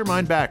 Cast your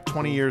mind back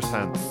 20 years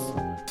hence.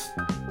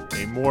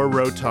 A more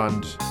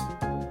rotund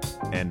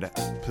and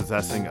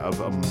possessing of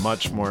a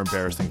much more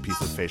embarrassing piece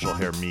of facial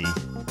hair me,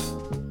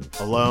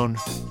 alone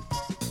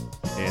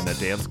in a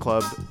dance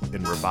club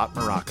in Rabat,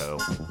 Morocco,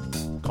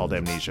 called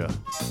Amnesia.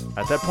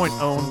 At that point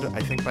owned,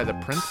 I think, by the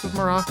Prince of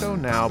Morocco,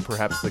 now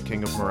perhaps the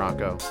King of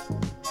Morocco.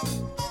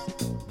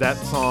 That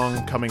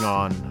song coming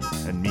on,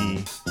 and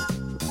me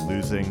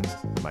losing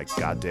my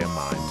goddamn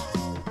mind.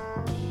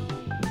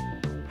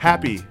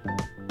 Happy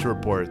to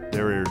report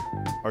there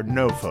are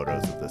no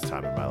photos of this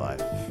time in my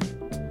life.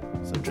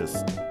 So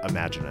just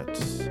imagine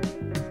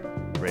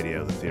it.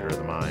 Radio, the theater of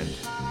the mind.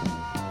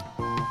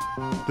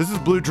 This is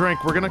Blue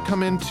Drink. We're going to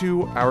come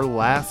into our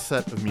last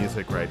set of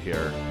music right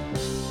here.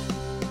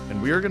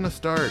 And we are going to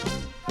start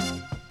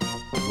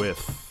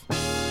with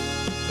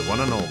the one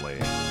and only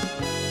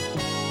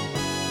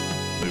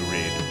Lou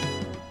Reed.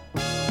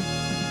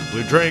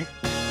 Blue Drink.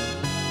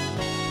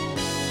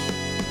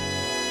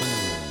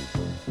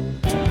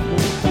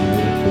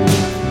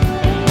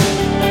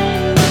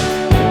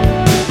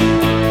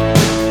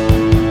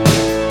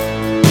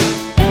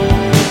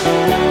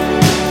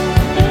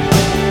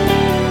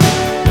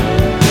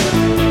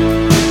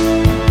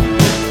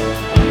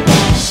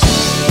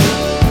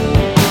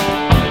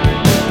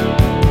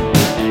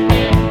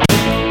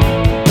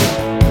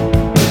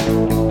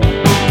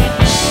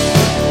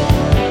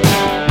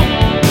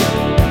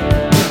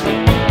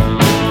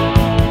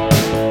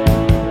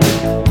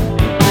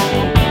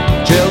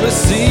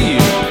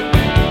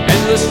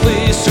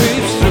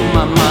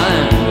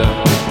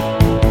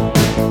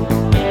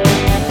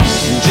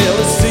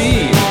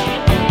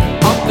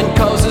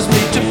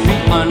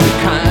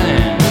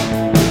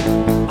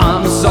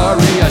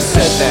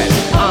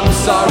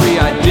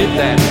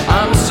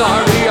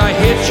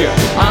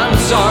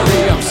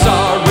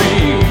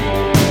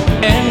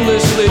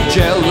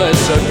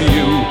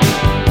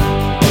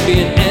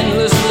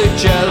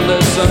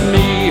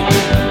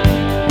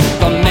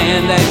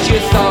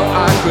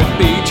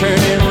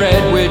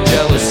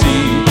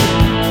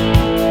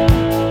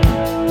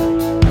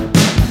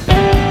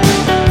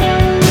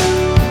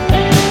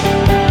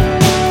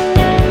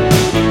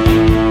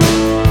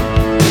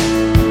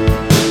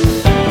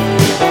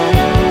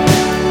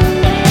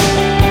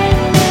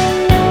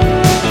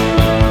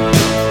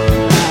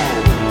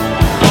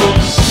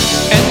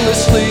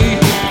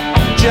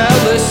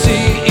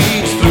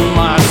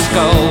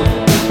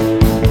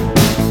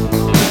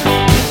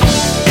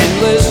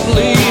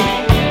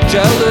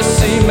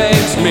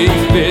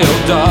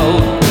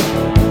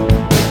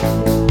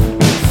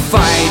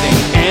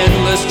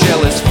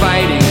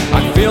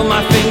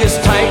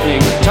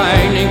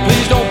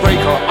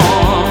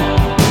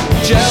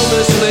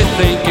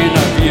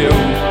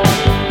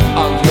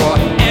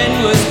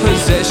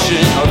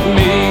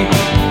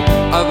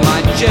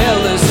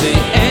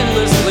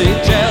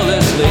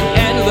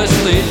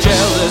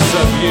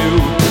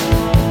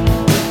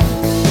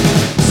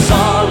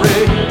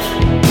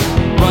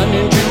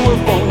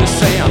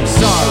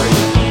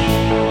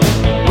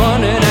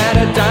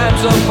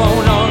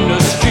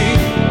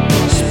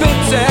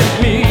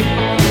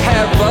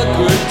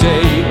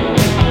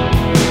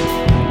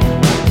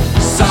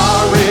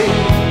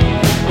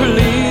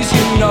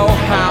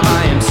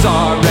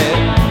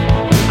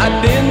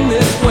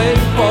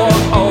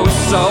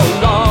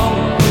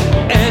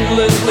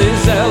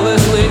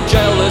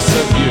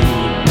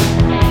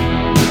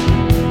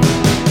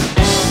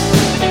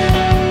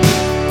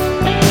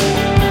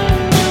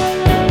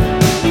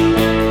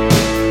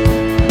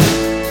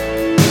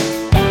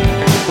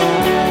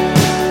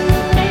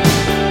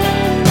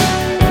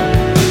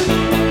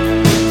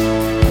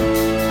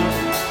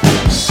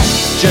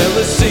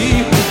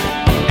 jealousy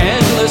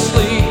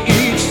endlessly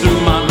eats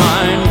through my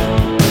mind.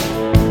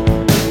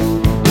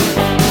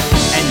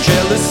 And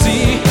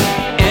jealousy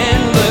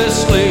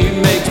endlessly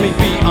makes me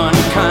be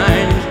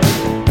unkind.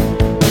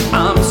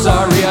 I'm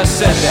sorry I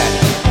said that.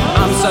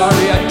 I'm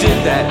sorry I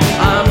did that.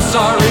 I'm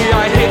sorry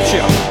I hate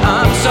you.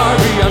 I'm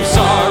sorry, I'm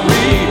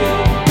sorry.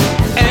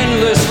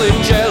 Endlessly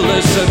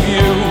jealous of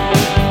you.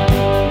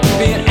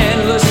 Being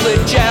endlessly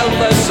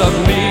jealous of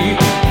me.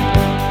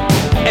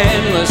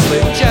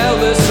 Endlessly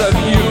jealous of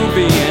you.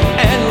 Being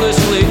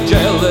endlessly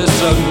jealous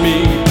of me.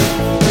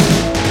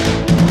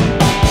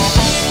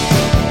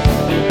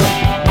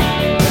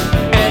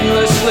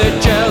 Endlessly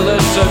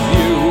jealous of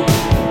you.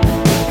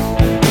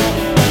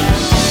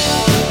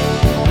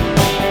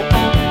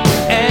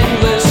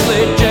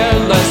 Endlessly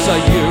jealous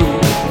of you.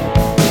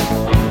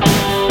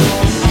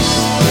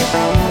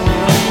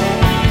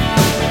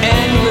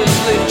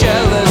 Endlessly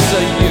jealous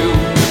of you.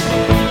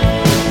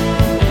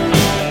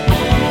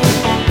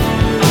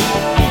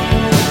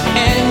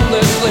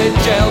 Endlessly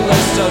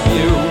jealous of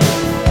you.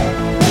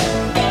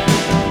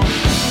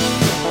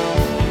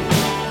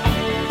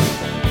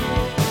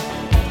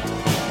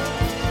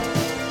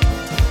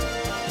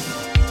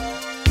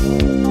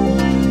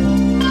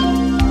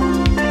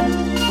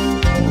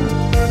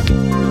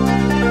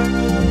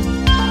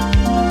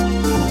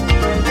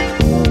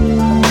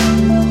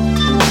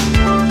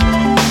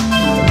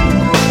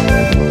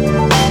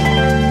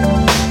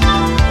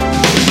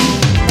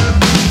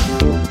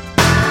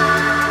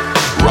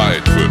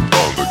 Right foot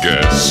on the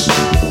gas.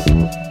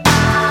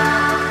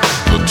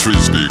 The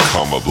trees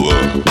become a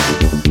blur.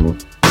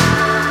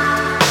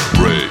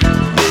 Brake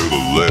with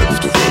the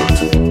left foot.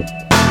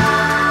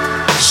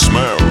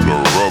 Smell the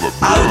rubber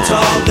Out burn.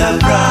 of the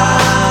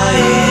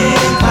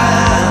frying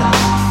pan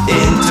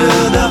into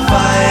the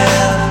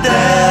fire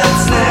that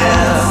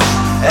snares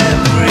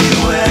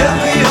everywhere. Here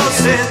we all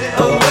sit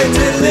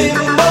awaiting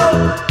limbo,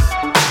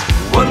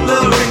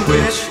 wondering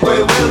which way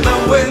will the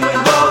wind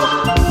blow.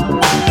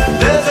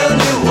 There's a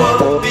new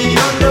world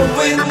beyond the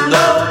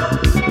window.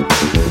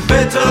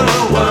 Better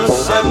or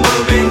worse, I'm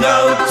moving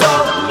out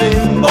of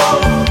limbo.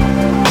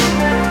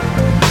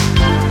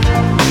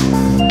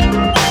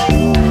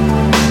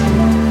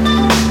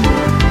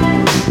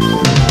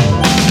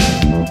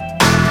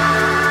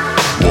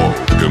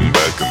 Walking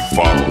back and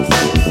forth.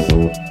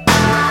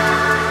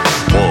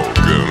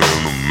 Walking in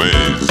the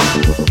maze.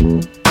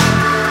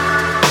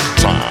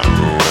 Time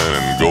to run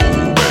and go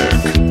back.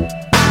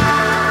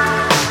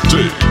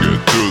 Take it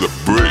to the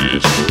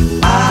bridge.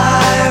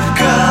 I've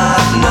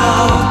got no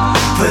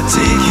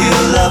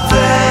particular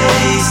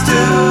place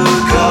to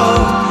go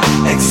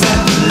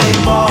except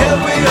limbo. Here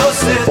we all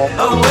sit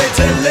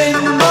awaiting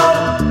limbo,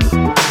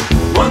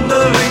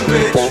 wondering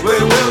which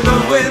way will the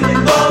wind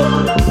blow.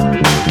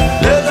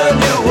 There's a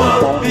new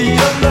world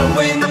beyond the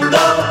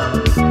window.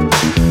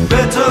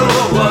 Better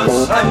or worse,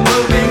 I'm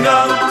moving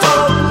out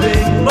of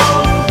limbo.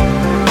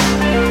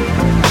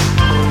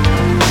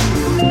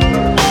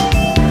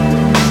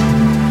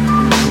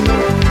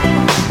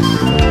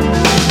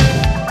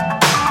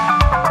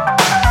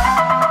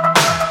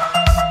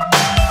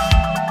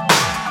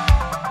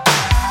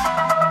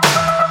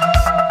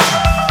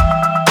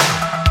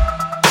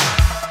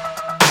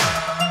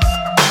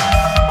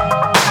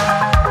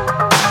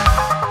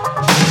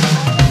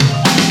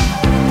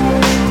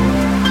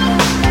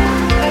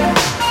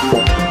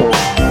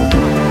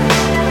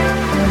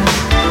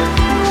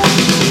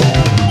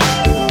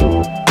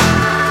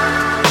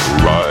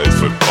 Right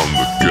foot on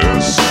the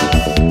gas.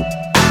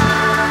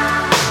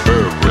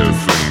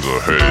 Everything's a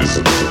haze.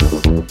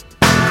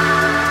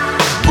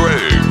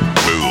 Brake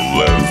with the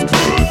left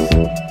foot.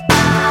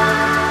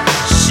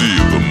 See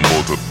the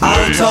motor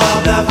blaze. Out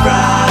of the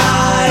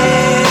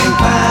frying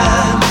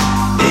pan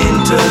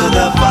into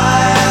the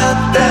fire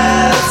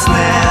that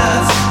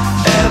snares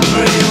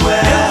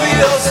everywhere. Here we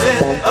all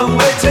sit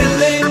awaiting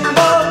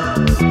limbo,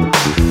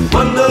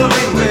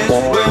 wondering which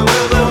way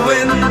will the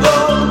wind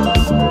blow.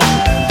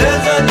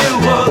 There's a new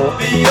world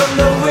beyond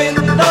the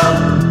window.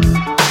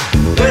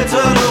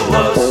 Better or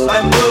worse,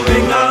 I'm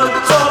moving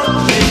out of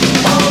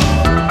limbo.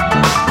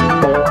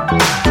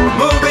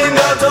 Moving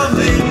out of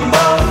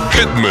limbo.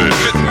 Hit me,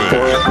 hit me.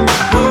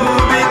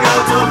 Moving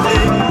out of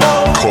limbo.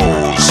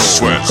 Cold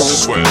sweat,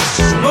 sweat.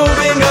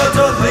 Moving out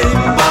of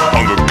limbo.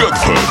 On the good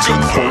foot,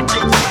 good foot.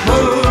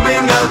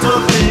 Moving out of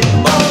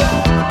limbo.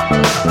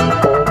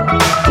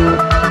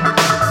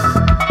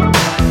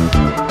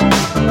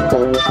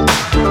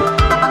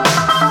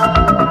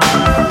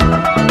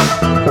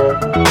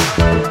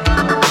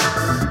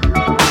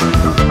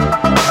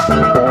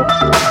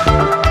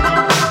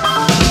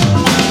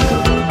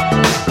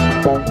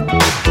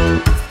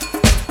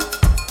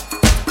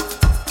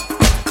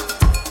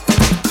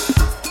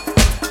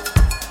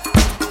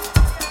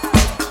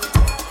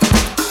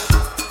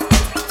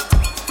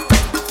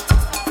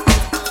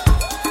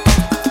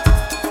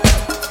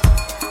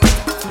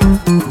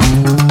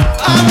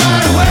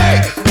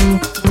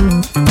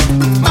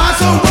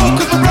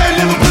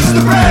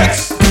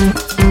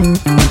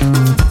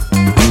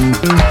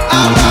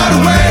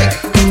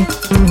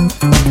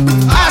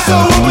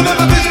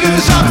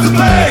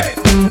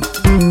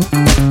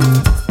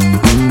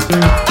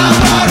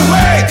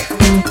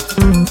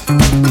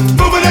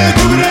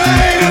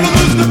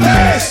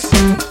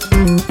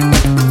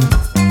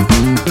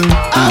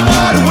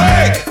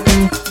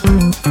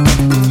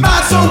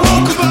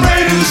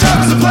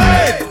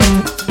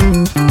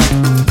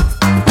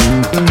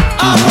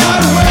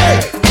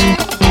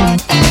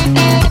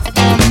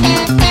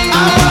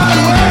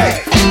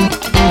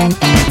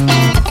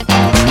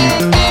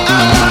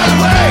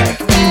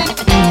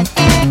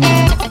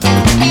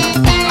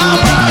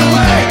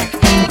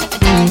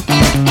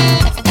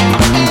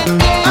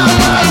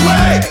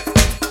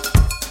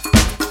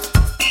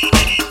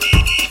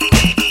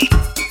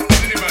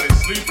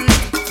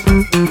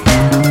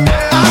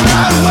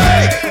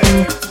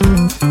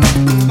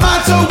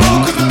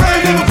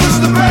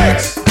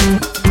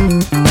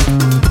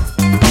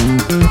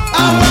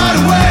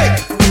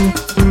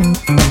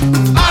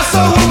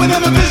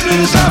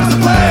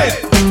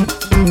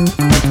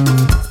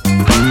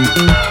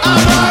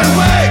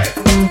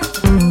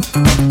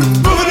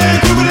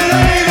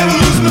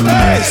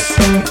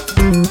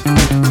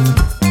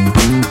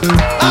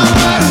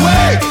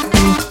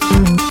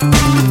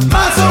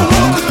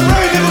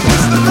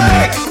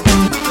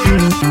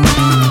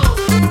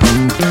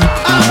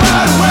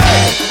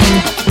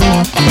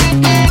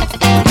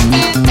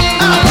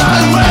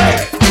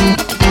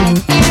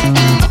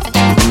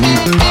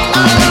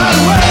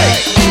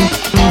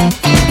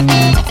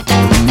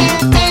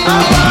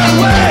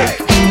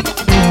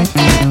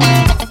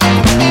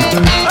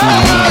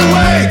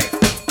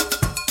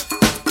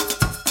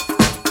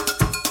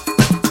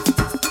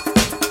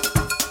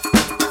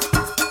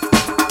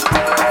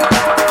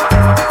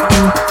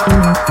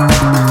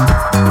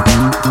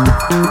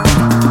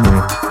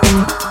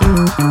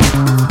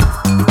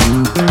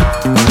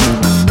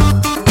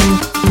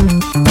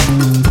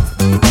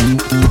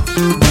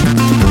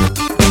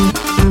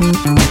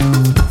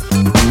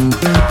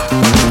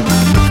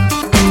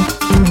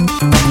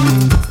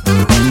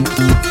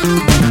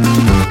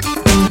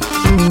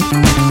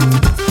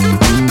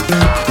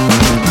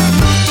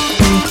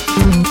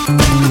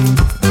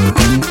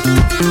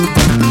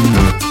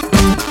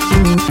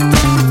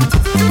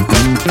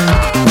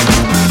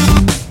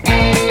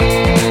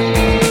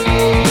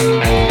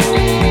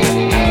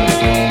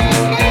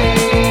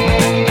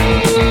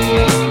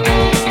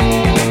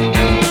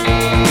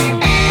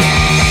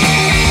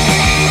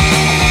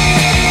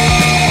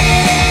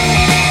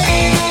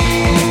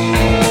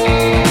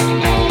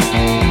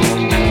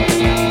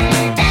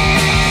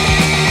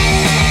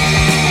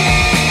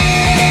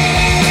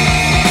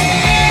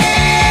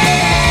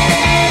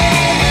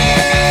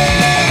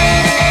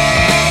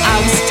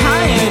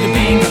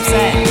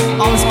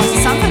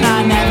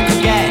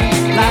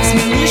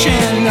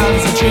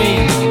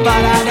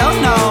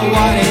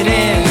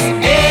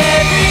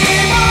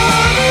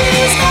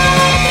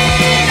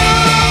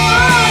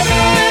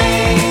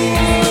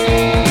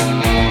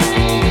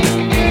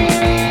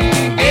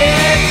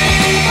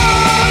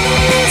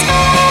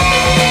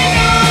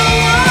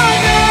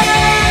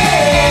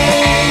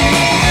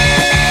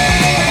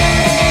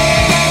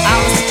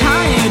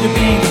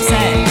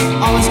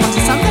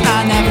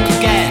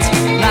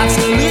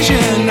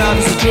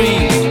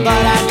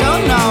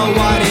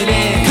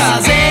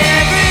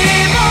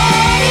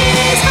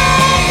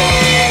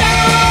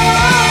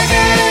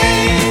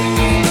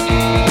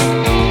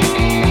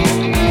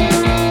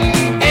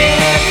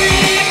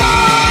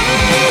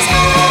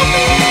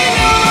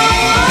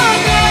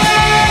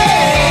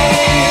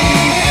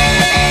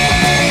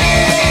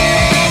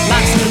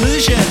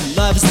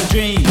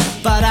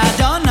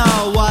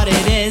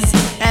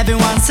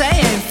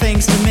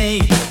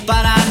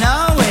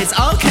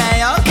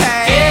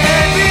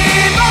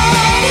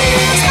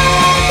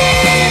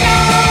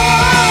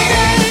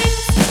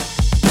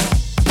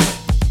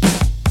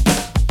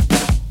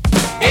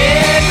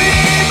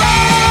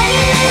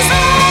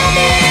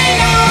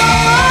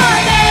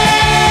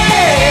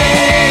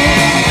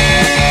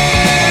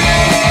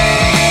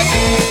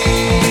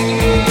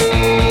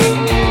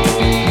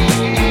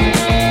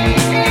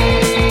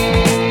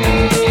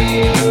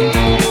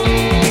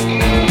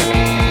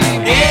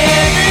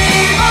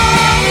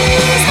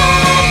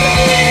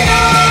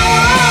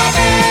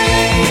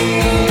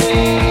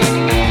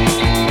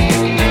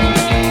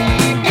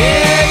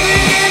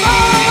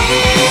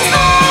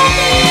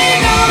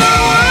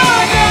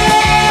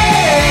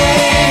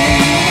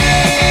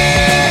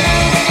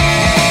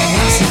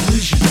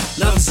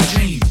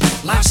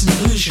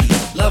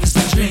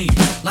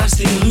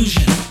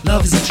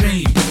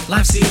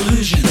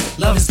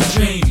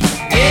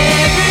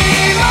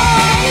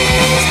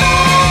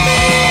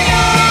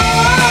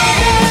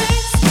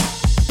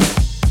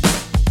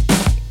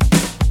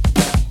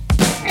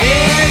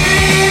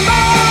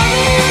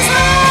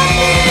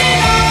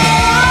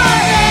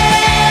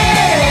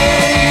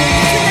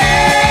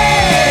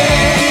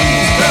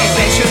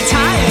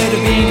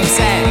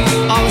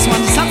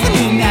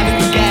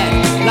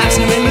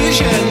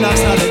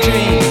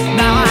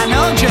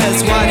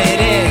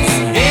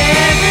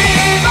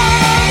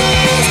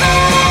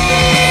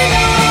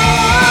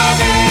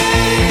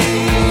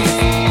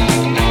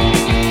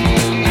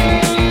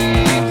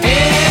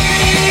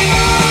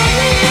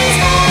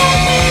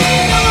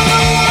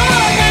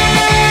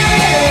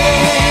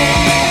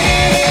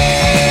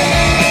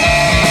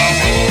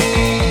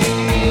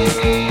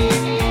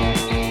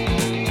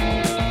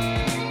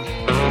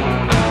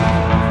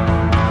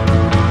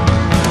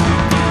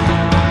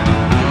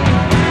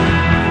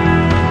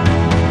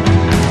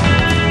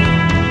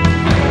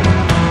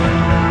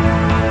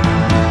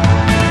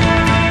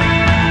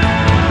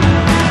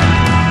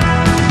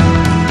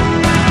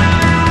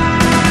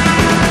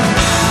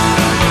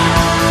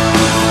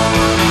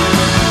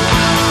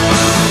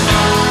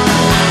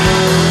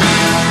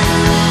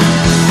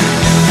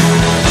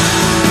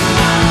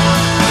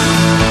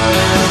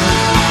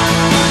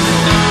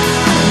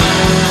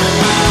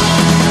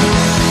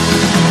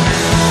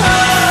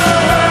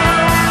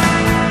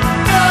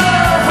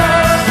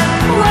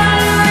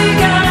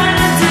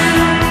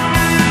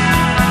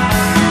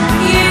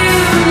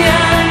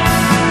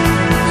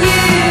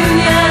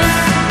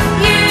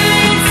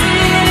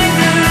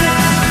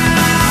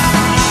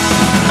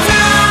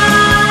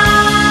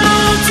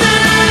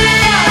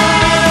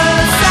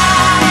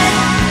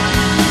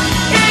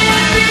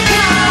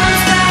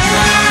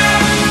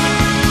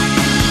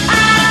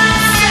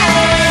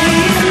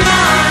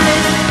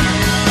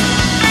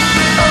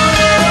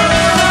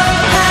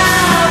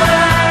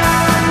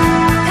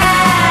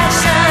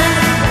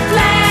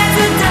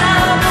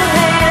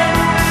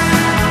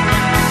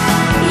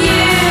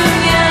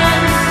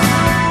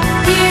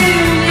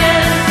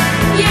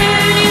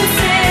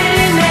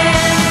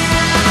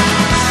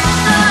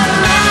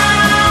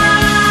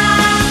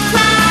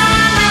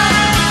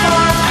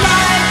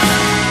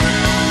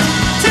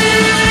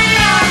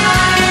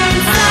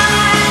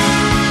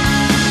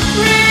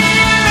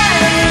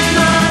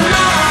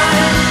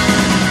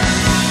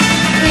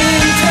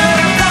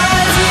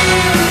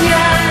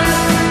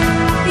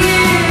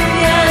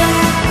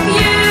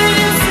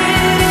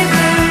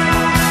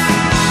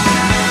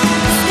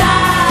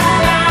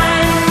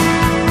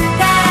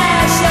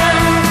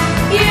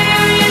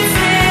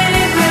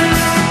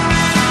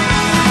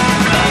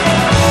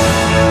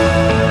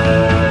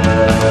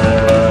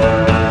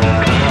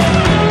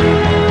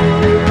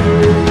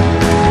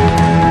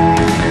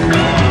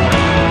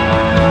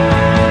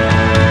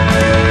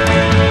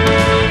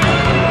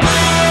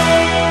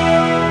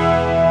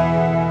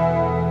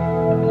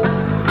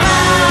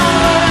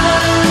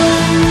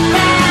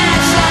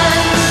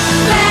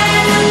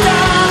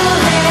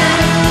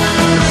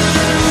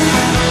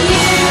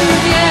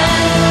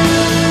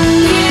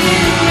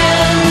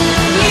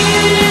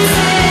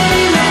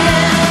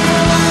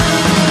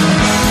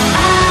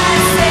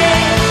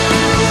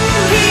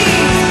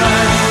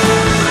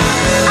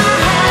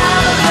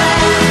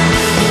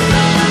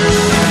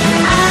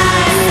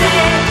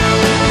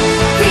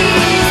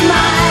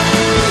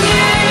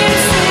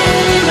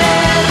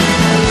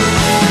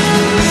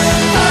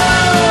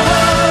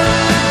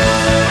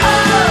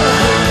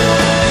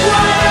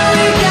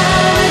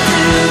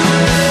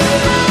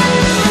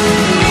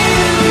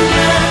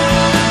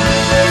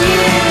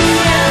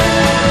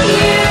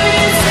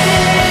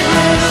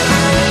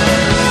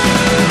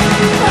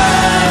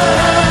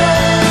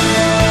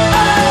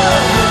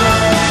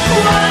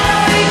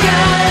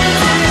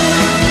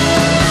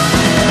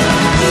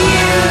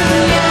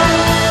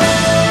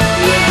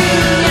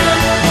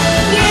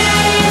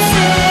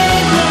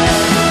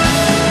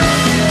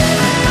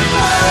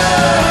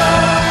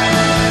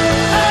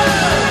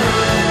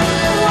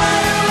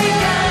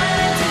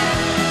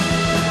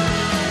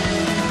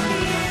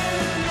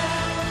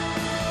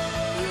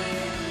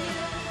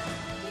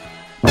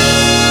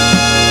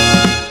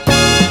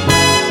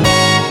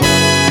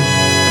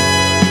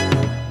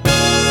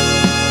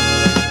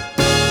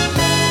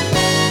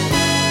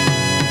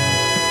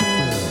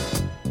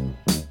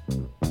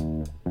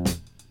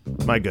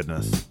 My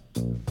goodness.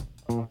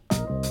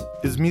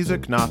 Is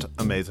music not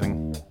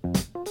amazing?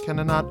 Can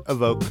it not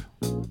evoke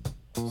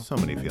so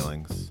many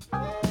feelings?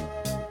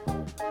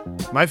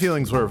 My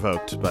feelings were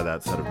evoked by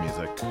that set of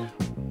music.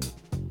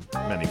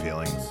 Many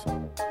feelings.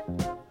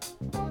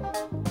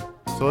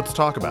 So let's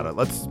talk about it.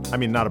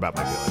 Not about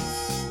my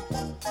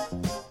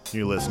feelings.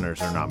 You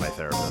listeners are not my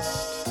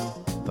therapist.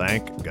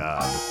 Thank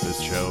God. This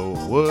show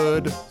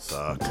would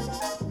suck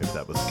if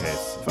that was the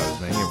case. If I was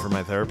making it for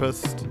my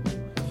therapist,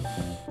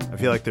 I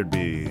feel like there'd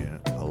be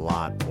a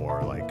lot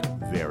more,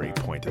 very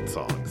pointed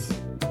songs.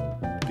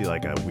 It'd be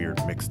like a weird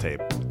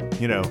mixtape.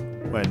 You know,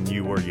 when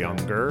you were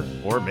younger,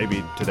 or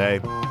maybe today,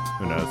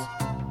 who knows?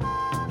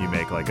 You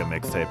make a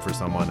mixtape for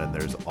someone and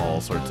there's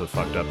all sorts of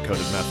fucked up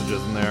coded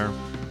messages in there.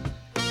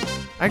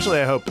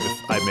 Actually, I hope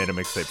if I made a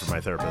mixtape for my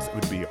therapist, it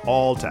would be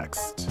all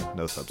text,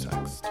 no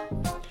subtext.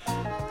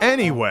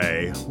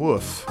 Anyway,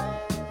 woof.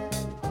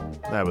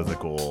 That was a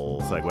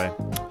cool segue.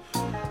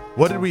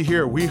 What did we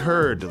hear? We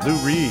heard Lou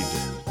Reed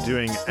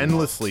doing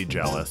Endlessly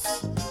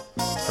Jealous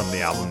from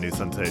the album New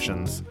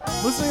Sensations.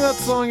 Listening to that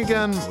song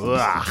again,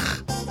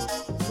 ugh.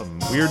 Some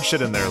weird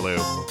shit in there, Lou.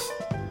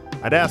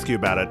 I'd ask you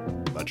about it,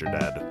 but you're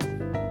dead.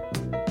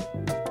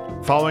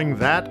 Following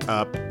that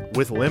up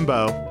with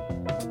Limbo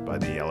by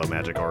the Yellow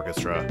Magic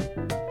Orchestra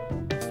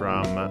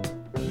from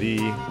the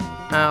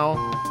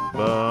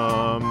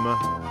album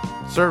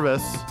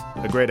Service,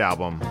 a great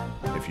album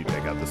if you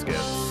take out the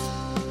skips.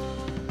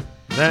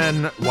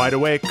 Then Wide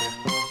Awake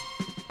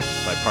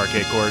by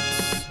Parquet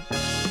Courts.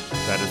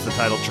 That is the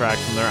title track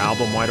from their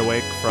album Wide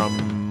Awake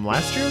from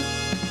last year,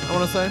 I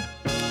want to say.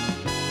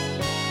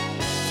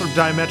 Sort of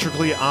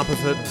diametrically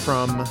opposite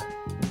from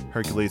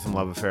Hercules and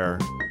Love Affair.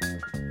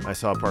 I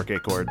saw Parquet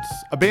Courts,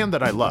 a band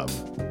that I love.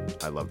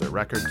 I love their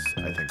records.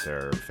 I think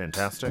they're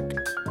fantastic.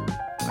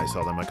 I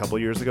saw them a couple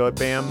years ago at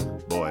BAM.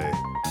 Boy,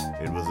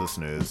 it was a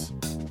snooze.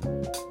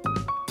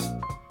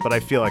 But I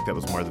feel like that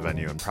was more the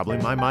venue and probably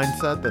my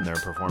mindset than their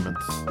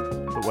performance.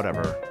 But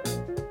whatever.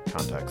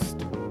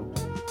 Context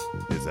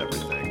is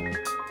everything.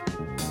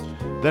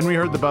 Then we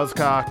heard the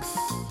Buzzcocks.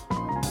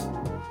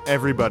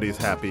 Everybody's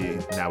Happy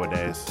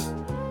Nowadays.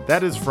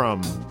 That is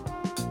from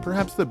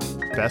perhaps the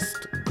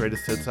best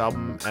greatest hits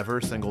album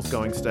ever, Singles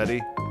Going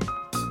Steady.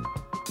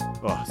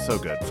 Oh, so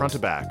good. Front to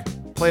back.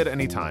 Play it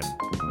any time.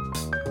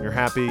 You're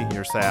happy,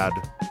 you're sad.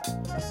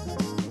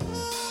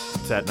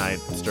 It's at night,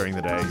 it's during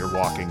the day, you're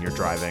walking, you're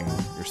driving,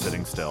 you're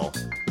sitting still.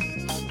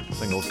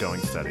 Singles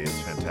Going Steady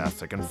is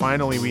fantastic. And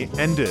finally, we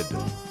ended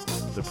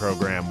the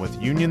program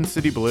with Union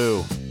City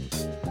Blue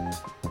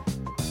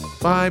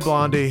by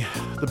Blondie.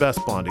 The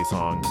best Blondie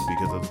song,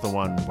 because it's the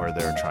one where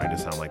they're trying to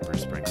sound like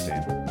Bruce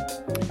Springsteen.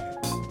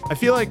 I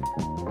feel like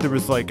there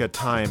was a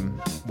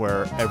time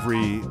where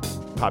every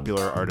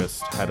popular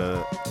artist had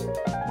a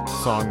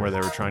song where they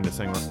were trying to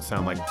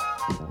sound like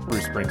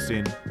Bruce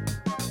Springsteen.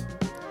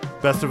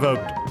 Best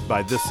evoked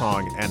by this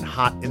song and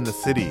Hot in the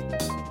City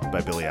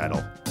by Billy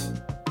Idol.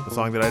 The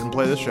song that I didn't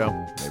play this show.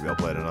 Maybe I'll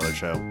play it another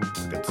show.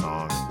 It's a good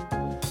song.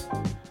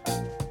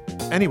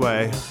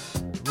 Anyway,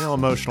 real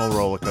emotional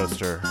roller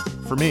coaster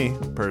for me,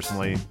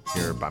 personally,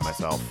 here by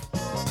myself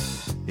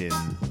in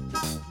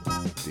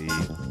the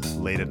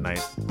late at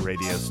night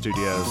radio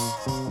studios.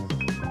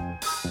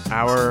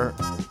 Our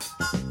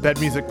bed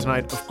music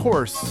tonight, of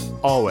course,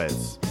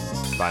 always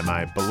by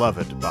my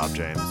beloved Bob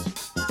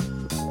James.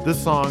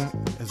 This song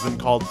has been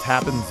called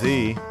Tappin'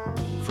 Z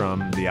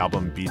from the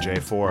album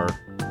BJ4.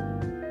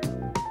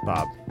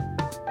 Bob,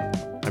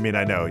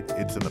 I know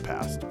it's in the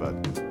past, but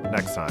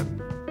next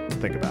time,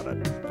 think about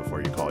it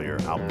before you call your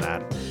album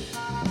that.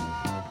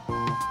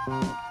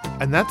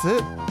 And that's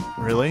it,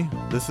 really.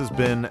 This has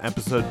been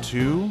episode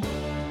 2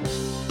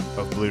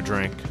 of Blue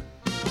Drink.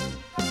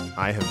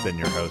 I have been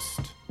your host,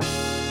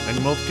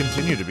 and will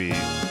continue to be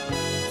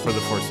for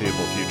the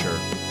foreseeable future.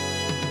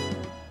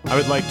 I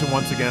would like to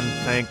once again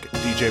thank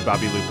DJ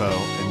Bobby Lupo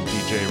and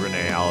DJ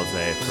Renee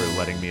Alize for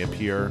letting me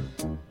appear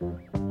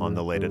on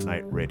the Late at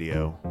Night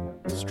Radio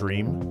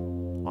stream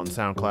on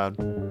SoundCloud.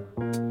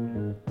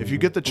 If you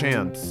get the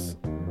chance,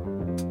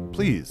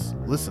 please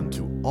listen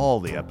to all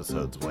the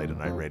episodes of Late at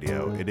Night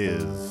Radio. It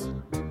is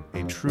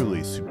a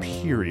truly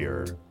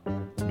superior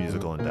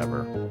musical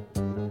endeavor.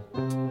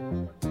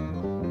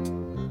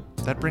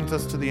 That brings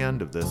us to the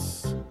end of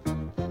this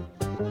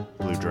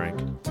Blue Drink.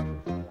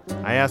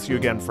 I ask you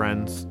again,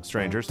 friends,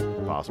 strangers,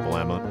 possible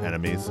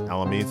enemies,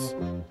 LMEs,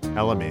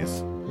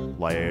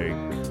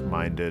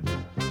 like-minded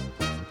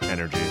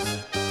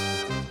energies.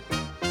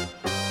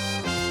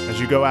 As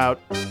you go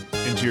out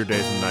into your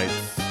days and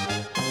nights,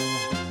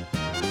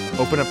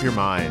 open up your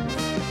mind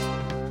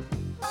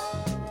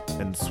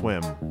and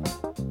swim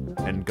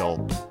and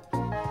gulp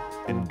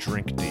and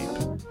drink deep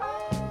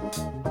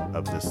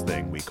of this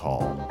thing we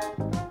call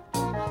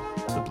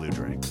the Blue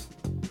Drink.